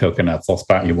one of my coconuts. I'll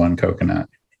spot you one coconut.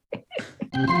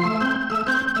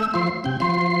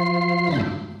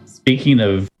 Speaking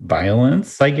of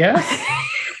violence, I guess.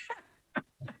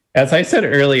 As I said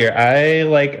earlier, I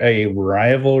like a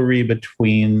rivalry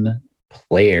between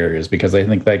players because I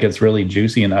think that gets really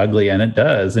juicy and ugly, and it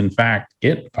does, in fact,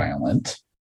 get violent,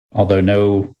 although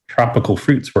no tropical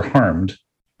fruits were harmed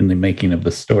in the making of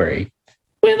the story.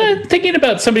 When I'm thinking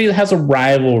about somebody that has a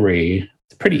rivalry,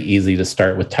 it's pretty easy to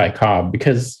start with Ty Cobb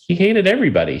because he hated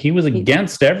everybody. He was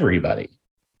against everybody,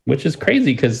 which is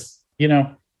crazy because,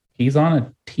 he's on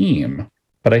a team.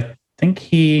 But I think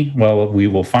we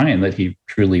will find that he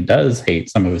truly does hate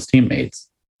some of his teammates.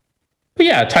 But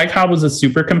yeah, Ty Cobb was a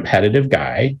super competitive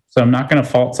guy. So I'm not going to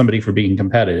fault somebody for being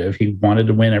competitive. He wanted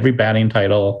to win every batting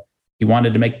title. He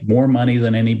wanted to make more money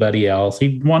than anybody else.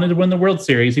 He wanted to win the World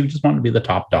Series. He just wanted to be the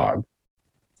top dog.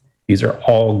 These are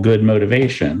all good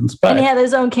motivations. But and he had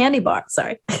his own candy bar.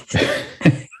 Sorry.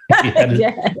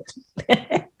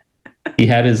 He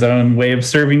had his own way of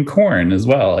serving corn as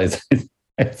well, as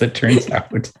it turns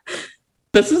out.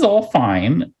 This is all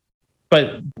fine.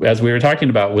 But as we were talking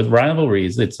about with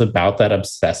Rivalries, it's about that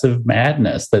obsessive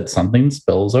madness that something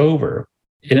spills over.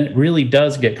 And it really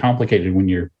does get complicated when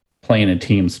you're playing a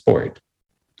team sport.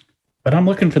 But I'm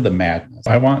looking for the madness.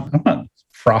 I want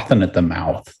frothing at the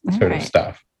mouth sort of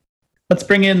stuff. Let's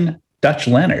bring in Dutch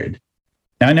Leonard.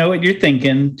 Now, I know what you're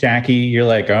thinking, Jackie. You're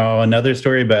like, oh, another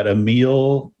story about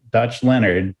Emil Dutch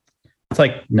Leonard. It's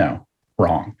like, no,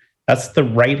 wrong. That's the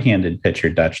right-handed pitcher,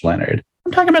 Dutch Leonard.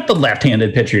 I'm talking about the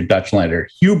left-handed pitcher, Dutch Leonard,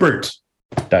 Hubert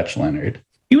Dutch Leonard.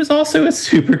 He was also a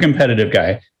super competitive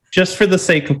guy. Just for the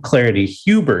sake of clarity,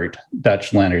 Hubert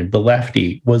Dutch Leonard, the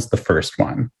lefty, was the first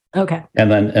one. Okay.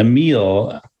 And then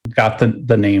Emil got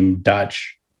the name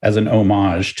Dutch as an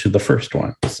homage to the first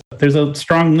one. So there's a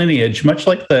strong lineage, much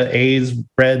like the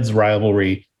A's-Reds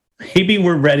rivalry. Maybe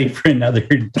we're ready for another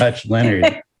Dutch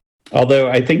Leonard. Although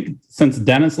I think since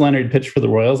Dennis Leonard pitched for the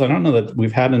Royals, I don't know that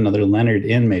we've had another Leonard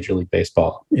in Major League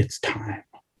Baseball. It's time.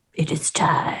 It is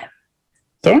time.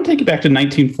 So I want to take you back to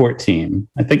 1914.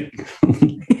 I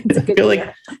feel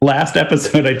like last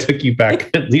episode I took you back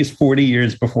at least 40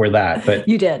 years before that. But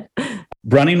you did.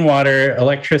 Running water,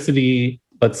 electricity,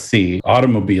 let's see,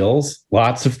 automobiles,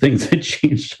 lots of things had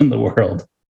changed in the world.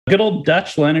 Good old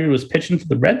Dutch Leonard was pitching for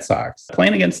the Red Sox,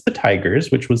 playing against the Tigers,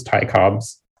 which was Ty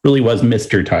Cobb's, really was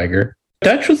Mr. Tiger.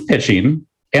 Dutch was pitching,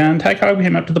 and Ty Cobb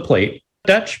came up to the plate.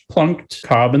 Dutch plunked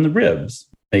Cobb in the ribs.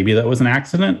 Maybe that was an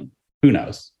accident. Who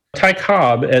knows? Ty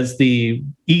Cobb, as the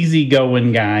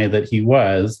easygoing guy that he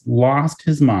was, lost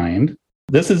his mind.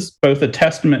 This is both a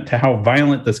testament to how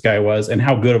violent this guy was and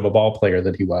how good of a ball player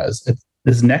that he was.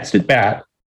 His next at bat,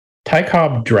 Ty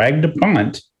Cobb dragged a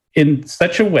bunt in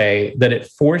such a way that it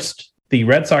forced the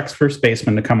Red Sox first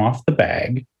baseman to come off the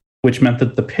bag, which meant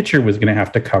that the pitcher was going to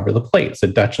have to cover the plate. So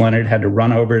Dutch Leonard had to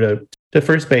run over to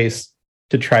first base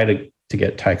to try to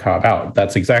get Ty Cobb out.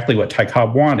 That's exactly what Ty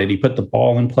Cobb wanted. He put the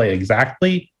ball in play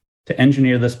exactly to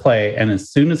engineer this play. And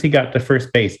as soon as he got to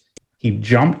first base, he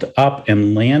jumped up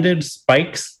and landed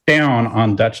spikes down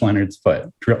on Dutch Leonard's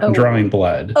foot, drawing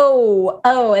blood.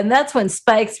 And that's when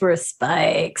spikes were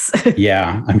spikes.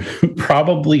 Yeah, I'm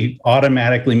probably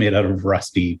automatically made out of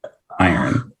rusty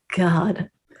iron. Oh, God.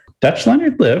 Dutch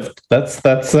Leonard lived. That's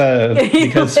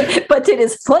because. But did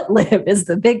his foot live is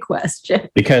the big question.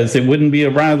 Because it wouldn't be a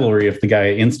rivalry if the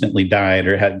guy instantly died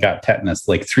or got tetanus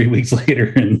like 3 weeks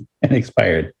later and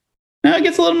expired. Now it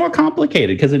gets a little more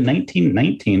complicated because in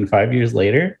 1919, 5 years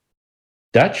later,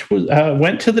 Dutch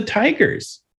went to the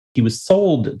Tigers. He was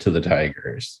sold to the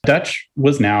Tigers. Dutch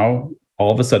was now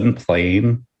all of a sudden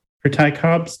playing for Ty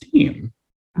Cobb's team.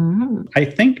 Mm-hmm. I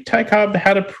think Ty Cobb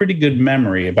had a pretty good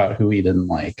memory about who he didn't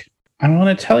like. I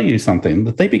want to tell you something,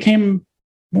 that they became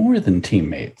more than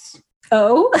teammates.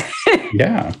 Oh?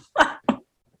 Yeah.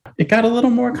 It got a little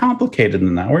more complicated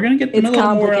than that. We're going to get it's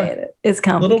complicated. It's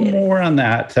complicated. A little more on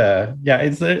that.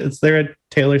 Is there a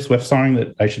Taylor Swift song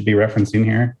that I should be referencing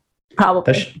here?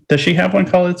 Probably. Does she have one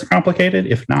called It's Complicated?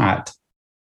 If not,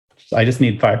 I just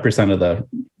need 5% of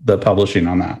the publishing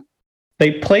on that.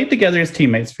 They played together as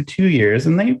teammates for 2 years,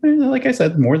 and they, like I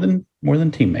said, more than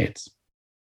teammates.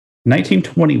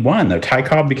 1921, though, Ty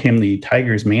Cobb became the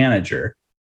Tigers manager.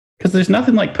 Because there's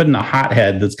nothing like putting a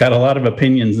hothead that's got a lot of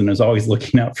opinions and is always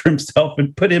looking out for himself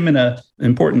and put him in an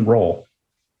important role.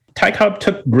 Ty Cobb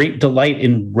took great delight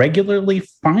in regularly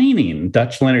fining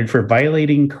Dutch Leonard for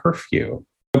violating curfew.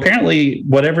 Apparently,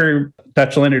 whatever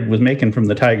Dutch Leonard was making from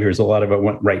the Tigers, a lot of it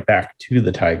went right back to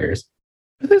the Tigers.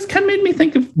 But this kind of made me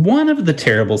think of one of the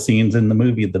terrible scenes in the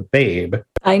movie The Babe.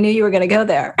 I knew you were going to go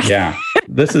there. Yeah.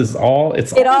 This is all...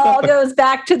 It all goes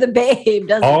back to The Babe,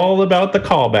 doesn't it? All about the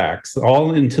callbacks,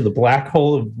 all into the black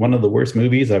hole of one of the worst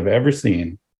movies I've ever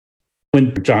seen.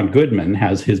 When John Goodman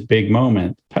has his big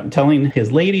moment, telling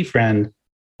his lady friend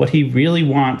what he really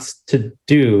wants to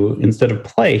do instead of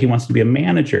play. He wants to be a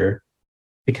manager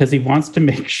because he wants to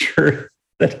make sure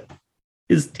that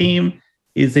his team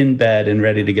is in bed and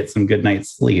ready to get some good night's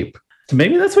sleep. So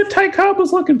maybe that's what Ty Cobb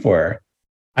was looking for.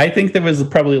 I think there was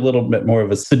probably a little bit more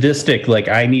of a sadistic, like,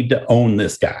 I need to own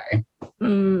this guy.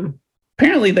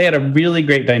 Apparently, they had a really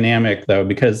great dynamic, though,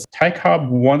 because Ty Cobb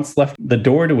once left the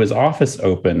door to his office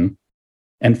open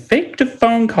and faked a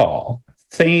phone call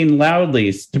saying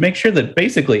loudly to make sure that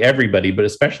basically everybody, but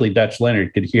especially Dutch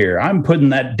Leonard, could hear, I'm putting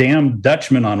that damn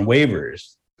Dutchman on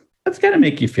waivers. That's got to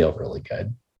make you feel really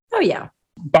good. Oh, yeah.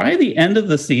 By the end of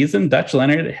the season, Dutch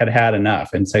Leonard had had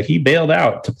enough. And so he bailed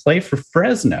out to play for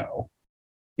Fresno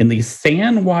in the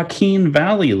San Joaquin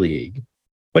Valley League,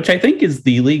 which I think is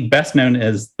the league best known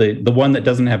as the one that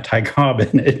doesn't have Ty Cobb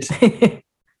in it.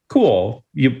 Cool.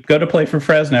 You go to play for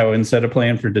Fresno instead of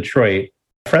playing for Detroit.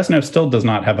 Fresno still does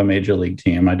not have a major league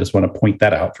team. I just want to point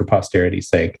that out for posterity's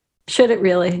sake. Should it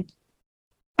really?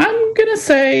 I'm going to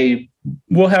say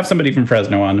we'll have somebody from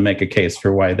Fresno on to make a case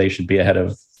for why they should be ahead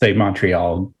of, say,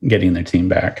 Montreal getting their team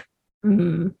back.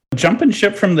 Jumping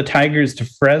ship from the Tigers to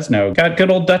Fresno, got good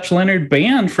old Dutch Leonard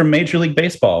banned from Major League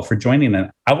Baseball for joining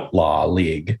an outlaw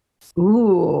league.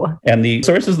 Ooh. And the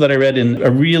sources that I read in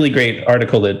a really great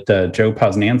article that Joe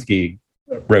Posnanski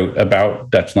wrote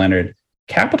about Dutch Leonard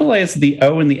capitalized the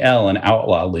O and the L in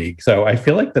outlaw league. So I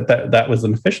feel like that was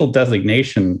an official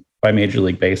designation by Major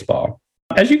League Baseball.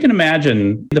 As you can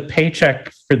imagine, the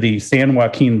paycheck for the San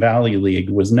Joaquin Valley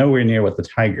League was nowhere near what the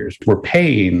Tigers were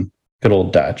paying good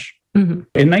old Dutch. In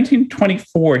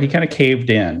 1924, he kind of caved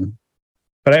in.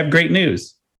 But I have great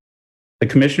news. The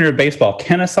commissioner of baseball,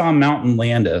 Kennesaw Mountain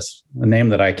Landis, a name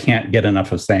that I can't get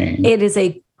enough of saying. It is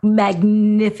a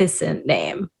magnificent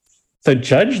name. So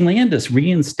Judge Landis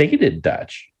reinstated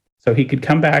Dutch so he could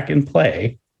come back and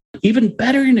play. Even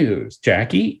better news,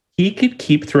 Jackie, he could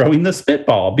keep throwing the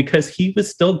spitball because he was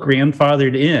still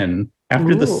grandfathered in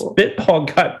after the spitball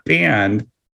got banned.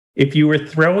 If you were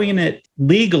throwing it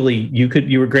legally, you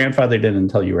were grandfathered in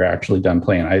until you were actually done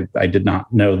playing. I did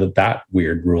not know that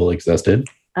weird rule existed.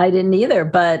 I didn't either,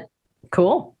 but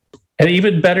cool. And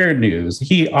even better news,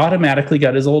 he automatically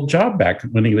got his old job back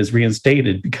when he was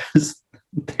reinstated because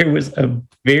there was a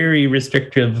very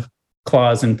restrictive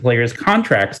clause in players'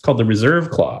 contracts called the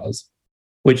reserve clause,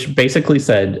 which basically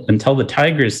said until the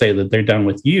Tigers say that they're done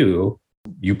with you,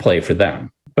 you play for them.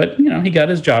 But, he got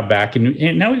his job back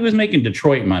and now he was making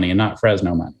Detroit money and not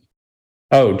Fresno money.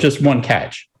 Oh, just one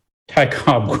catch. Ty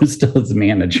Cobb was still his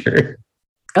manager.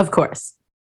 Of course.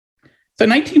 So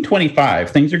 1925,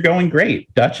 things are going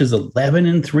great. Dutch is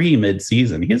 11-3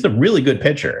 mid-season. He's a really good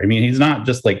pitcher. I mean, he's not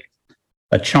just like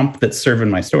a chump that's serving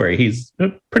my story. He's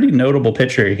a pretty notable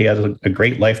pitcher. He has a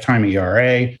great lifetime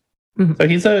ERA. So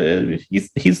he's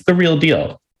the real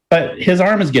deal. But his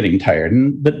arm is getting tired,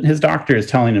 but his doctor is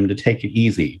telling him to take it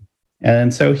easy.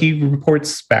 And so he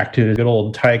reports back to good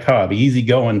old Ty Cobb,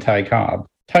 easygoing Ty Cobb.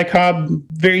 Ty Cobb,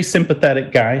 very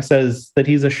sympathetic guy, says that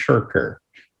he's a shirker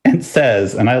and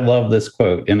says, and I love this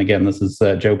quote, and again, this is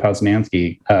Joe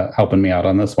Posnanski helping me out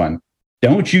on this one,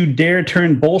 "Don't you dare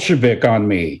turn Bolshevik on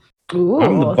me. Ooh,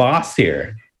 I'm the boss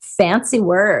here." Fancy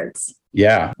words.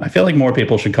 Yeah, I feel like more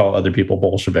people should call other people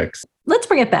Bolsheviks. Let's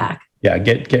bring it back. Yeah,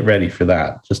 get ready for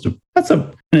that. That's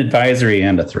an advisory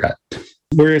and a threat.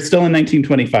 We're still in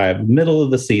 1925, middle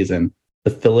of the season. The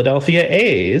Philadelphia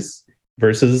A's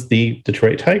versus the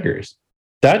Detroit Tigers.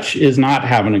 Dutch is not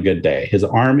having a good day. His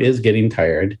arm is getting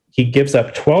tired. He gives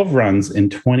up 12 runs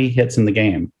and 20 hits in the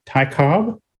game. Ty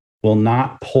Cobb will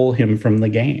not pull him from the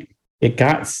game. It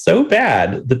got so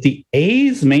bad that the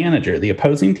A's manager, the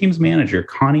opposing team's manager,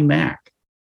 Connie Mack,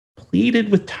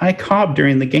 pleaded with Ty Cobb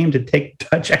during the game to take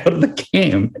Dutch out of the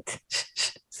game,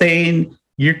 saying,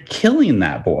 "You're killing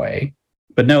that boy."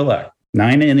 But no luck.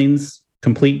 9 innings,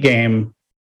 complete game.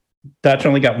 Dutch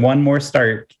only got one more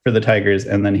start for the Tigers,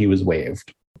 and then he was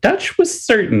waived. Dutch was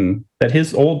certain that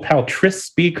his old pal Tris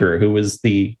Speaker, who was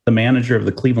the manager of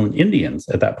the Cleveland Indians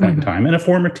at that point in time, and a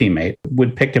former teammate,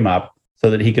 would pick him up so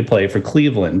that he could play for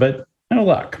Cleveland, but no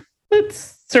luck.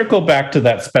 Let's circle back to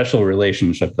that special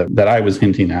relationship that I was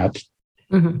hinting at.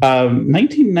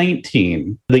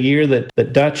 1919, the year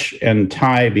that Dutch and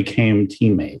Ty became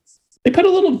teammates, they put a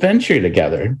little venture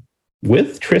together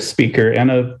with Tris Speaker and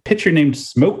a pitcher named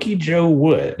Smokey Joe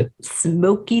Wood.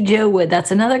 Smokey Joe Wood. That's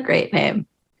another great name.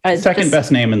 Second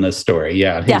best name in this story.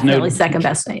 Yeah. Definitely second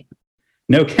best name.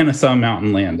 No Kennesaw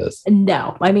Mountain Landis.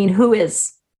 No. I mean, who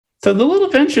is? So the little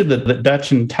venture that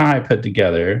Dutch and Ty put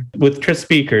together with Tris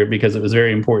Speaker, because it was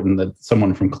very important that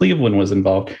someone from Cleveland was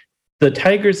involved, the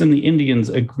Tigers and the Indians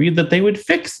agreed that they would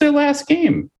fix their last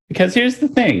game. Because here's the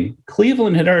thing,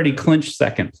 Cleveland had already clinched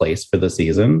second place for the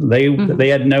season. They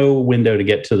had no window to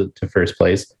get to first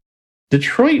place.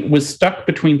 Detroit was stuck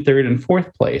between third and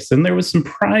fourth place, and there was some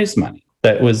prize money.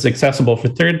 that was accessible for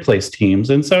third place teams.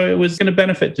 And so it was going to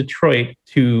benefit Detroit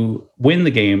to win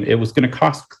the game. It was going to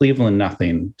cost Cleveland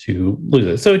nothing to lose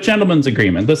it. So a gentleman's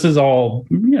agreement. This is all,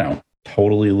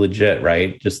 totally legit,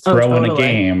 right? Just throw in a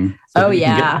game. So you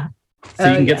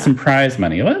can get some prize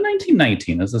money. Well,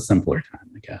 1919 is a simpler time,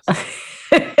 I guess.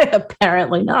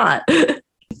 Apparently not.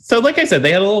 So like I said,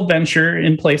 they had a little venture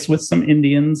in place with some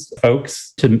Indians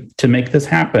folks to make this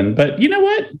happen. But you know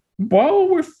what? While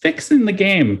we're fixing the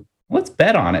game, let's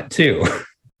bet on it too.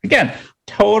 Again,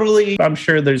 totally, I'm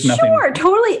sure there's nothing. Sure,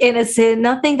 totally innocent.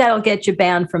 Nothing that'll get you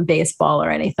banned from baseball or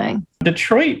anything.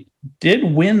 Detroit did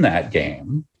win that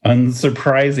game,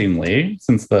 unsurprisingly,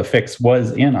 since the fix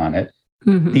was in on it.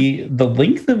 Mm-hmm. The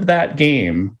length of that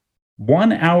game,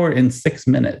 1 hour and 6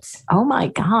 minutes. Oh my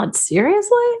God,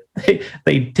 seriously?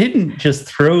 They didn't just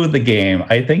throw the game.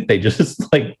 I think they just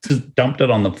dumped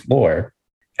it on the floor.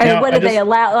 Now, what did they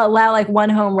allow like one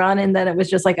home run, and then it was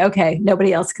just like, okay,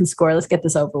 nobody else can score. Let's get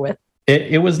this over with.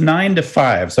 It was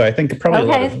 9-5, so I think probably a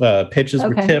lot of pitches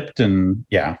were tipped, and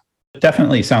it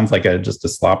definitely sounds like just a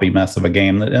sloppy mess of a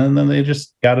game. And then they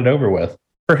just got it over with.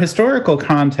 For historical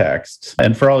context,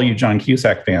 and for all you John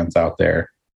Cusack fans out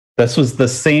there, this was the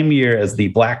same year as the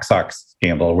Black Sox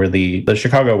scandal, where the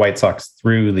Chicago White Sox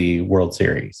threw the World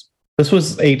Series. This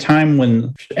was a time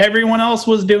when everyone else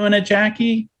was doing it,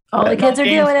 Jackie. All the kids are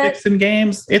doing it. Fixing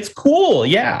games. It's cool.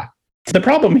 Yeah. The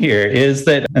problem here is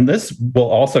that, and this will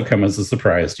also come as a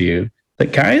surprise to you,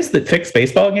 that guys that fix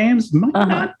baseball games might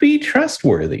not be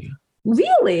trustworthy.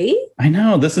 Really? I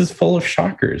know. This is full of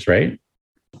shockers, right?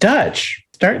 Dutch,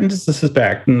 starting to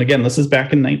suspect, and again, this is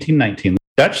back in 1919,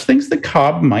 Dutch thinks that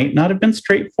Cobb might not have been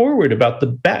straightforward about the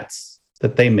bets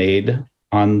that they made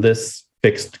on this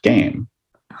fixed game.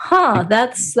 Huh,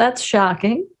 that's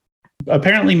shocking.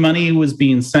 Apparently, money was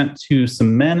being sent to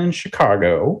some men in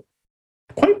Chicago,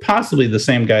 quite possibly the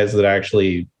same guys that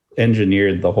actually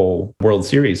engineered the whole World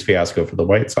Series fiasco for the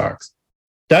White Sox.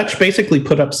 Dutch basically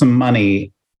put up some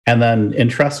money and then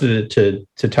entrusted it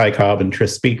to Ty Cobb and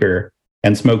Tris Speaker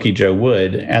and Smokey Joe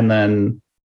Wood, and then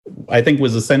I think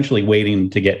was essentially waiting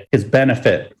to get his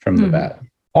benefit from the bet.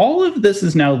 All of this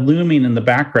is now looming in the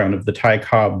background of the Ty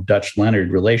Cobb-Dutch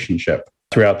Leonard relationship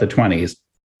throughout the 20s.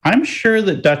 I'm sure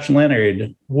that Dutch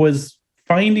Leonard was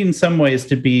finding some ways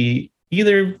to be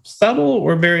either subtle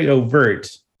or very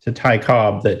overt to Ty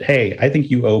Cobb that, hey, I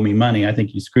think you owe me money. I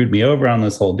think you screwed me over on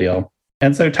this whole deal.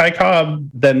 And so Ty Cobb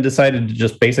then decided to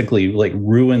just basically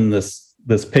ruin this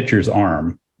pitcher's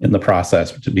arm in the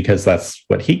process, because that's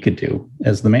what he could do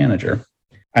as the manager.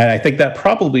 And I think that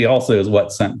probably also is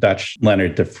what sent Dutch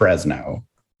Leonard to Fresno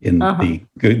in the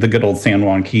good old San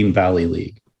Joaquin Valley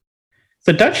League.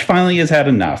 So Dutch finally has had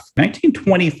enough.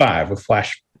 1925, a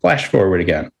flash forward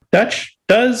again. Dutch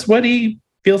does what he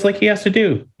feels like he has to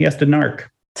do. He has to narc.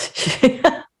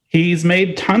 He's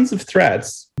made tons of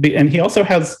threats, and he also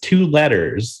has 2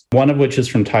 letters, one of which is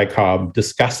from Ty Cobb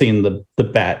discussing the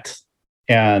bet.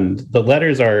 And the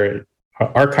letters are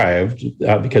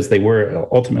archived because they were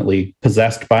ultimately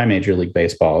possessed by Major League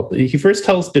Baseball. He first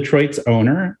tells Detroit's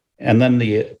owner and then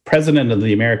the president of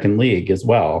the American League as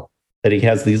well that he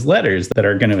has these letters that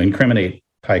are going to incriminate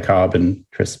Ty Cobb and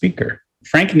Tris Speaker.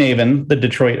 Frank Navin, the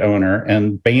Detroit owner,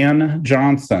 and Ban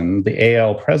Johnson, the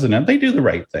AL president, they do the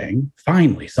right thing.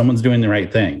 Finally, someone's doing the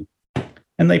right thing.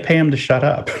 And they pay him to shut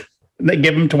up. They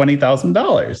give him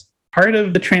 $20,000. Part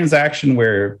of the transaction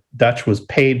where Dutch was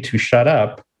paid to shut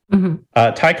up,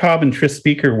 Ty Cobb and Tris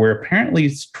Speaker were apparently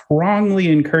strongly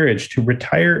encouraged to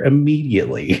retire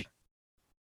immediately.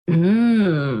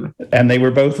 And they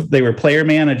were player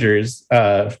managers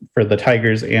for the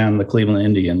Tigers and the Cleveland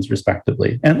Indians,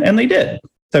 respectively. And they did.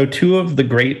 So 2 of the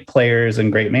great players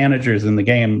and great managers in the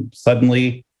game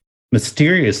suddenly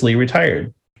mysteriously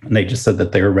retired. And they just said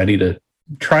that they were ready to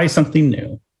try something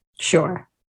new. Sure.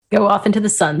 Go off into the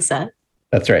sunset.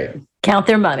 That's right. Count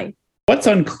their money. What's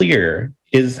unclear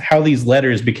is how these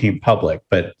letters became public.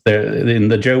 But in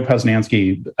the Joe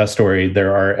Posnanski story,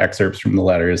 there are excerpts from the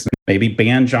letters. Maybe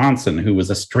Ban Johnson, who was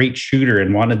a straight shooter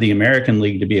and wanted the American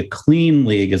League to be a clean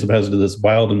league as opposed to this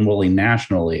wild and woolly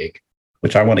National League,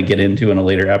 which I want to get into in a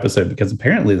later episode, because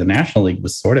apparently the National League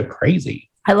was sort of crazy.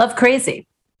 I love crazy.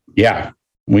 Yeah,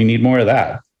 we need more of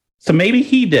that. So maybe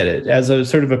he did it as a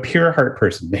sort of a pure heart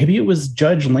person. Maybe it was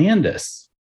Judge Landis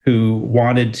who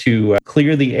wanted to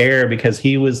clear the air because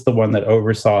he was the one that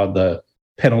oversaw the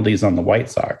penalties on the White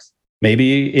Sox.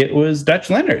 Maybe it was Dutch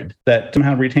Leonard that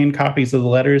somehow retained copies of the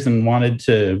letters and wanted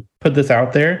to put this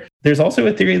out there. There's also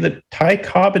a theory that Ty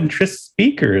Cobb and Tris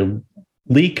Speaker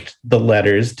leaked the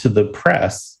letters to the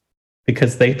press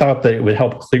because they thought that it would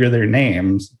help clear their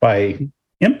names by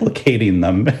implicating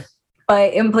them by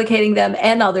implicating them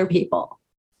and other people.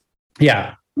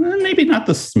 Yeah. Maybe not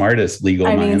the smartest legal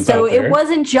minds so out there. it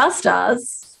wasn't just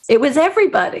us. It was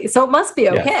everybody. So it must be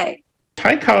okay. Yeah.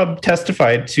 Ty Cobb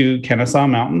testified to Kennesaw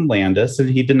Mountain Landis, and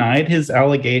he denied his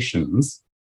allegations.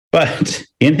 But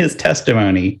in his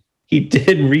testimony, he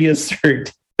did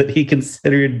reassert that he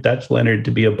considered Dutch Leonard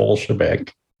to be a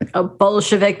Bolshevik. A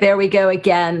Bolshevik, there we go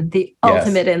again. The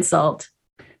ultimate insult.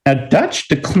 Now, Dutch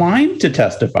declined to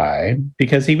testify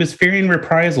because he was fearing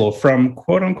reprisal from,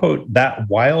 quote unquote, that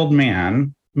wild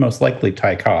man, most likely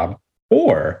Ty Cobb,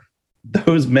 or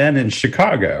those men in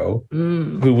Chicago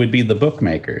who would be the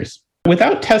bookmakers.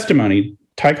 Without testimony,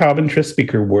 Ty Cobb and Tris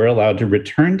Speaker were allowed to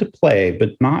return to play, but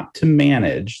not to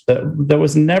manage. That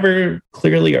was never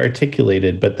clearly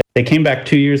articulated, but they came back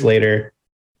 2 years later.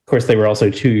 Of course, they were also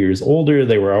 2 years older.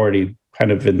 They were already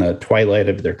kind of in the twilight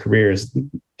of their careers.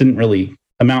 Didn't really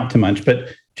amount to much, but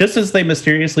just as they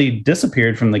mysteriously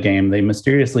disappeared from the game, they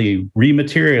mysteriously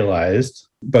rematerialized,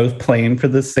 both playing for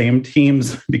the same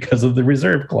teams because of the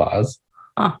reserve clause.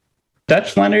 Huh.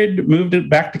 Dutch Leonard moved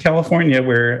back to California,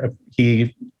 where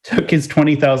he took his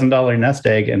 $20,000 nest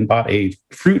egg and bought a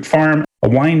fruit farm, a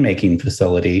winemaking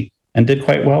facility, and did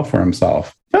quite well for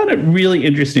himself. I found it really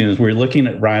interesting as we're looking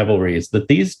at rivalries that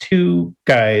these two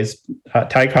guys,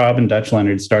 Ty Cobb and Dutch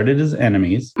Leonard, started as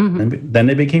enemies. And then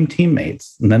they became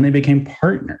teammates, and then they became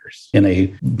partners in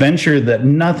a venture that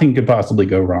nothing could possibly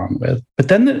go wrong with. But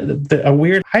then a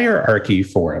weird hierarchy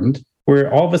formed,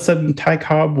 where all of a sudden Ty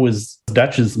Cobb was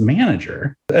Dutch's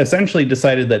manager, essentially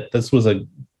decided that this was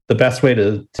the best way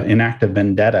to enact a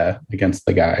vendetta against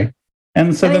the guy.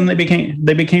 And so then they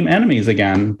became enemies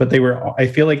again, but I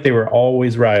feel like they were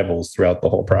always rivals throughout the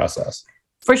whole process.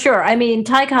 For sure. I mean,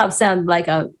 Ty Cobb sounded like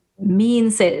a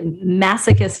mean,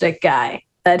 masochistic guy,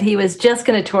 that he was just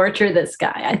going to torture this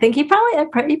guy. I think he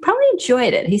probably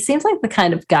enjoyed it. He seems like the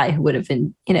kind of guy who would have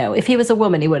been, if he was a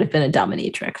woman, he would have been a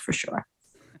dominatrix for sure.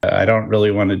 I don't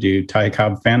really want to do Ty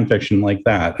Cobb fan fiction like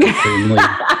that.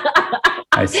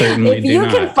 I certainly if do you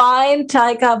not. can find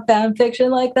Ty Cobb fan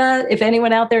fiction like that, if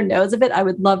anyone out there knows of it, I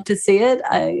would love to see it.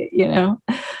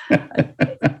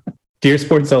 Dear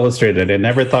Sports Illustrated, I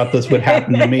never thought this would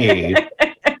happen to me,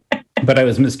 but I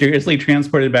was mysteriously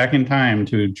transported back in time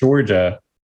to Georgia,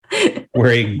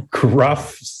 where a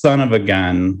gruff son of a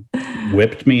gun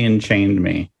whipped me and chained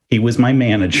me. He was my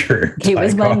manager. He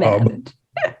was my manager.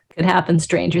 It happened.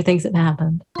 Stranger things have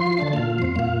happened.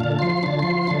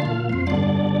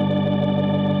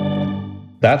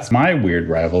 That's my weird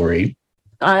rivalry.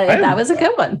 That was a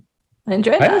good one. I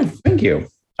enjoyed that. Thank you.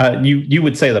 You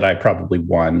would say that I probably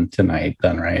won tonight,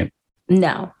 then, right?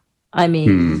 No, I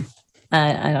mean,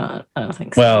 I don't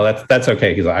think so. Well, that's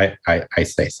okay because I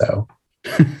say so.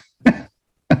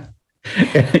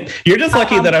 You're just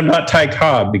lucky that I'm not Ty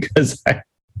Cobb because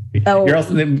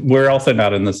we're also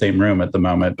not in the same room at the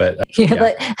moment. But you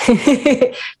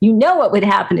know what would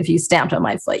happen if you stamped on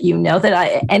my foot. You know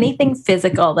that anything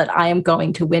physical that I am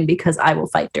going to win because I will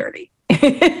fight dirty.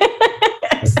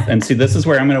 And see, this is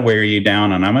where I'm going to wear you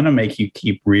down, and I'm going to make you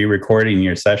keep re-recording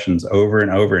your sessions over and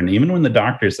over. And even when the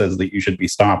doctor says that you should be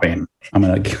stopping, I'm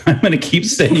going to keep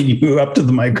sending you up to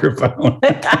the microphone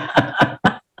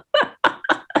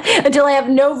until I have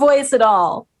no voice at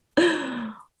all.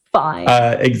 Fine.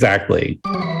 Exactly.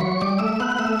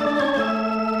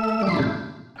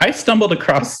 I stumbled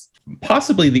across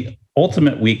possibly the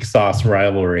ultimate weak sauce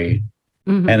rivalry,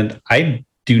 and I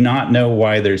do not know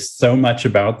why there's so much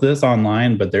about this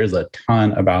online, but there's a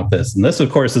ton about this. And this, of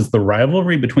course, is the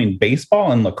rivalry between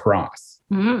baseball and lacrosse.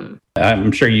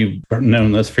 I'm sure you've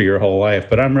known this for your whole life,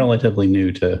 but I'm relatively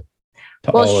new to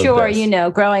all of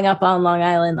this. Growing up on Long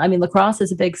Island, I mean, lacrosse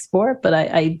is a big sport, but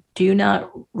I do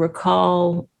not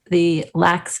recall the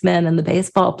Laxmen and the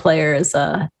baseball players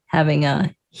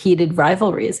having heated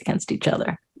rivalries against each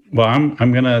other. Well,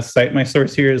 I'm going to cite my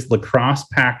source here is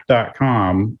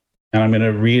lacrossepack.com. And I'm going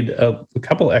to read a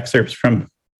couple excerpts from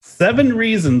 7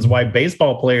 reasons why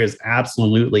baseball players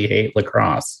absolutely hate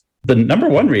lacrosse. The number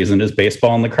one reason is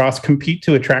baseball and lacrosse compete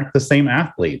to attract the same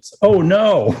athletes. Oh,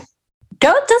 no.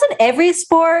 Doesn't every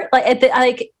sport,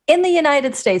 like in the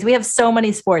United States, we have so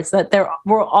many sports that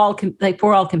we're all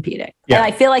competing. Yeah. And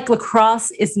I feel like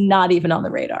lacrosse is not even on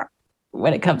the radar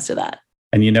when it comes to that.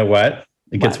 And you know what?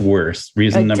 It gets worse.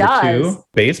 Reason number 2,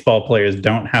 baseball players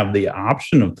don't have the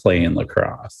option of playing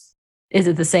lacrosse. Is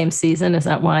it the same season? Is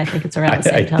that why? I think it's around the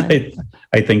same time.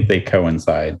 I think they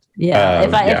coincide. Yeah.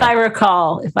 If I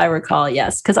recall,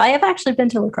 yes. Because I have actually been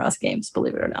to lacrosse games,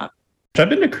 believe it or not. I've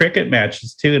been to cricket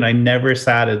matches too, and I never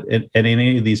sat at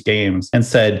any of these games and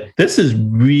said, this is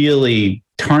really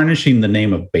tarnishing the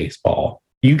name of baseball.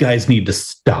 You guys need to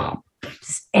stop.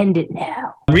 Just end it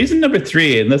now. Reason number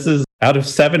 3, and this is out of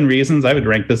 7 reasons, I would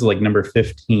rank this as like number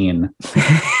 15.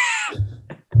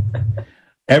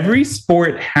 Every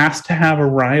sport has to have a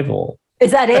rival.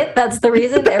 Is that it? That's the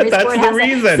reason? Every sport has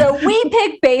reason. So we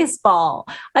pick baseball.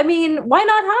 I mean, why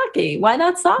not hockey? Why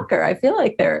not soccer? I feel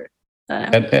like they're...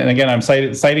 And again, I'm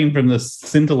citing from this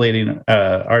scintillating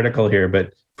article here,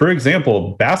 but for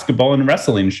example, basketball and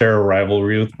wrestling share a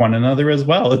rivalry with one another as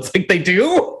well. It's like they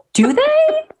do. Do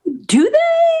they? Do they?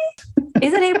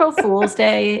 Is it April Fool's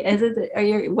Day? Is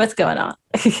it? What's going on?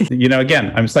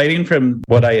 Again, I'm citing from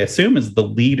what I assume is the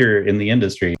leader in the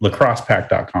industry,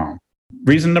 lacrossepack.com.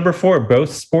 Reason number 4,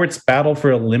 both sports battle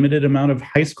for a limited amount of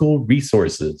high school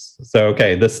resources. So,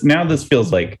 okay, this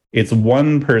feels like it's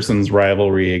one person's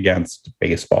rivalry against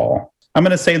baseball. I'm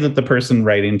going to say that the person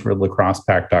writing for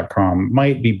lacrossepack.com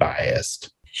might be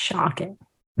biased. Shocking.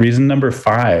 Reason number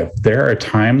 5, there are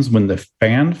times when the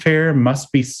fanfare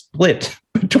must be split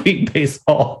between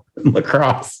baseball and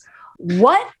lacrosse.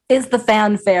 What is the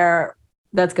fanfare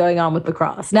that's going on with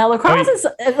lacrosse? Now, lacrosse is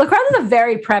a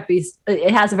very preppy.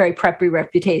 It has a very preppy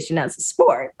reputation as a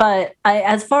sport, but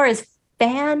as far as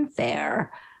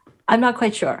fanfare, I'm not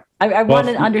quite sure. I want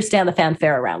to understand the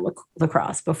fanfare around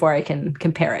lacrosse before I can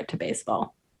compare it to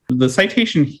baseball. The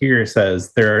citation here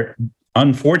says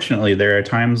unfortunately, there are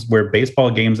times where baseball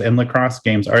games and lacrosse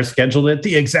games are scheduled at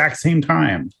the exact same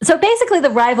time. So basically, the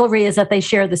rivalry is that they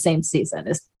share the same season.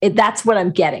 That's what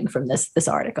I'm getting from this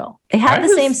article. They have the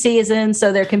same season,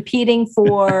 so they're competing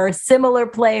for similar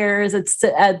players at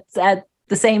the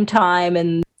same time,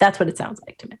 and that's what it sounds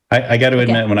like to me. I got to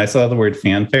admit, when I saw the word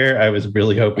fanfare, I was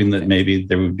really hoping that maybe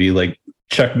there would be like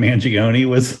Chuck Mangione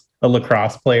was a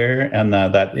lacrosse player, and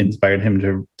that inspired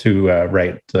him to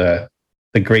write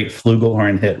the great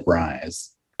flugelhorn hit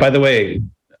Rise. By the way,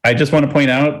 I just want to point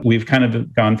out, we've kind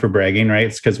of gone for bragging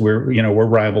rights because we're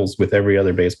rivals with every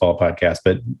other baseball podcast,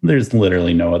 but there's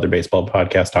literally no other baseball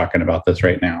podcast talking about this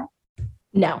right now.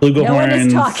 No one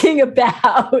is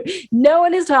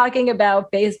talking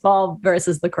about baseball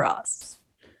versus lacrosse.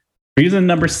 Reason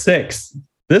number 6,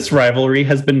 this rivalry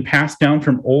has been passed down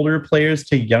from older players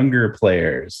to younger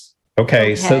players.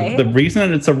 Okay. So the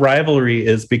reason it's a rivalry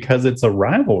is because it's a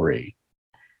rivalry.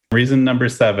 Reason number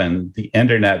 7, the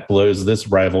internet blows this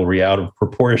rivalry out of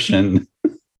proportion.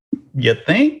 You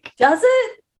think? Does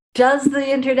it? Does the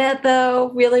internet,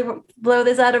 though, really blow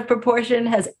this out of proportion?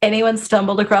 Has anyone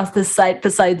stumbled across this site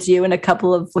besides you and a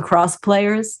couple of lacrosse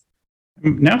players?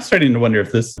 I'm now starting to wonder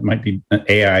if this might be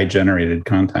AI-generated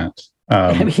content.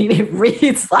 I mean, it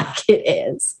reads like it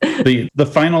is. The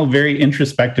final, very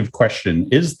introspective question,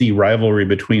 is the rivalry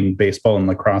between baseball and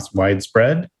lacrosse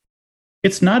widespread?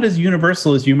 It's not as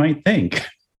universal as you might think.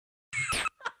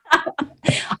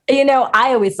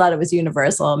 I always thought it was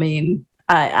universal. I mean,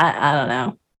 I don't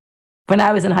know. When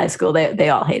I was in high school, they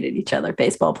all hated each other.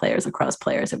 Baseball players, lacrosse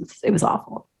players. It was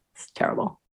awful. It's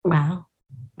terrible. Wow.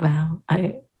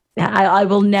 I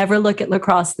will never look at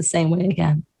lacrosse the same way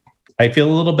again. I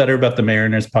feel a little better about the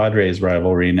Mariners-Padres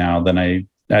rivalry now that I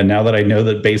know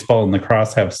that baseball and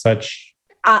lacrosse have such...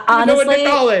 Honestly, what to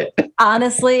call it.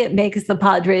 Honestly, it makes the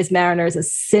Padres-Mariners a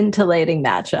scintillating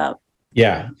matchup.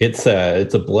 Yeah, it's a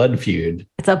blood feud.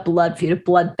 It's a blood feud, a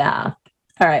bloodbath.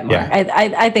 All right, Mark. Yeah.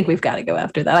 I think we've got to go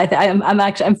after that.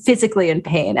 I'm physically in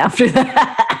pain after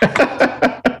that.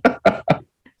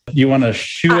 You want to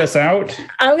shoo us out?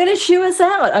 I'm going to shoo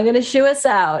us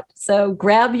out. So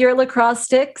grab your lacrosse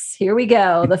sticks. Here we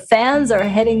go. The fans are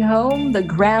heading home. The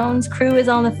grounds crew is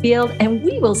on the field. And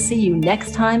we will see you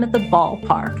next time at the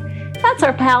ballpark. That's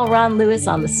our pal Ron Lewis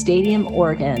on the stadium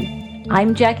organ.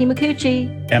 I'm Jackie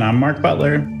McCucci. And I'm Mark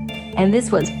Butler. And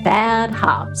this was Bad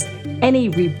Hops. Any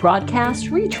rebroadcast,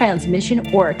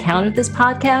 retransmission, or account of this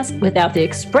podcast without the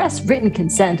express written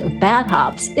consent of Bad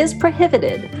Hops is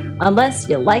prohibited. Unless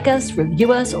you like us,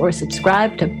 review us, or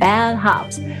subscribe to Bad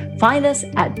Hops. Find us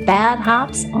at Bad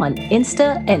Hops on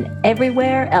Insta and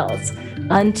everywhere else.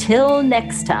 Until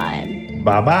next time.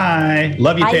 Bye-bye.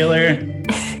 Love you, Taylor.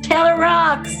 Taylor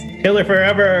rocks. Taylor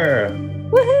forever.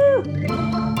 Woohoo.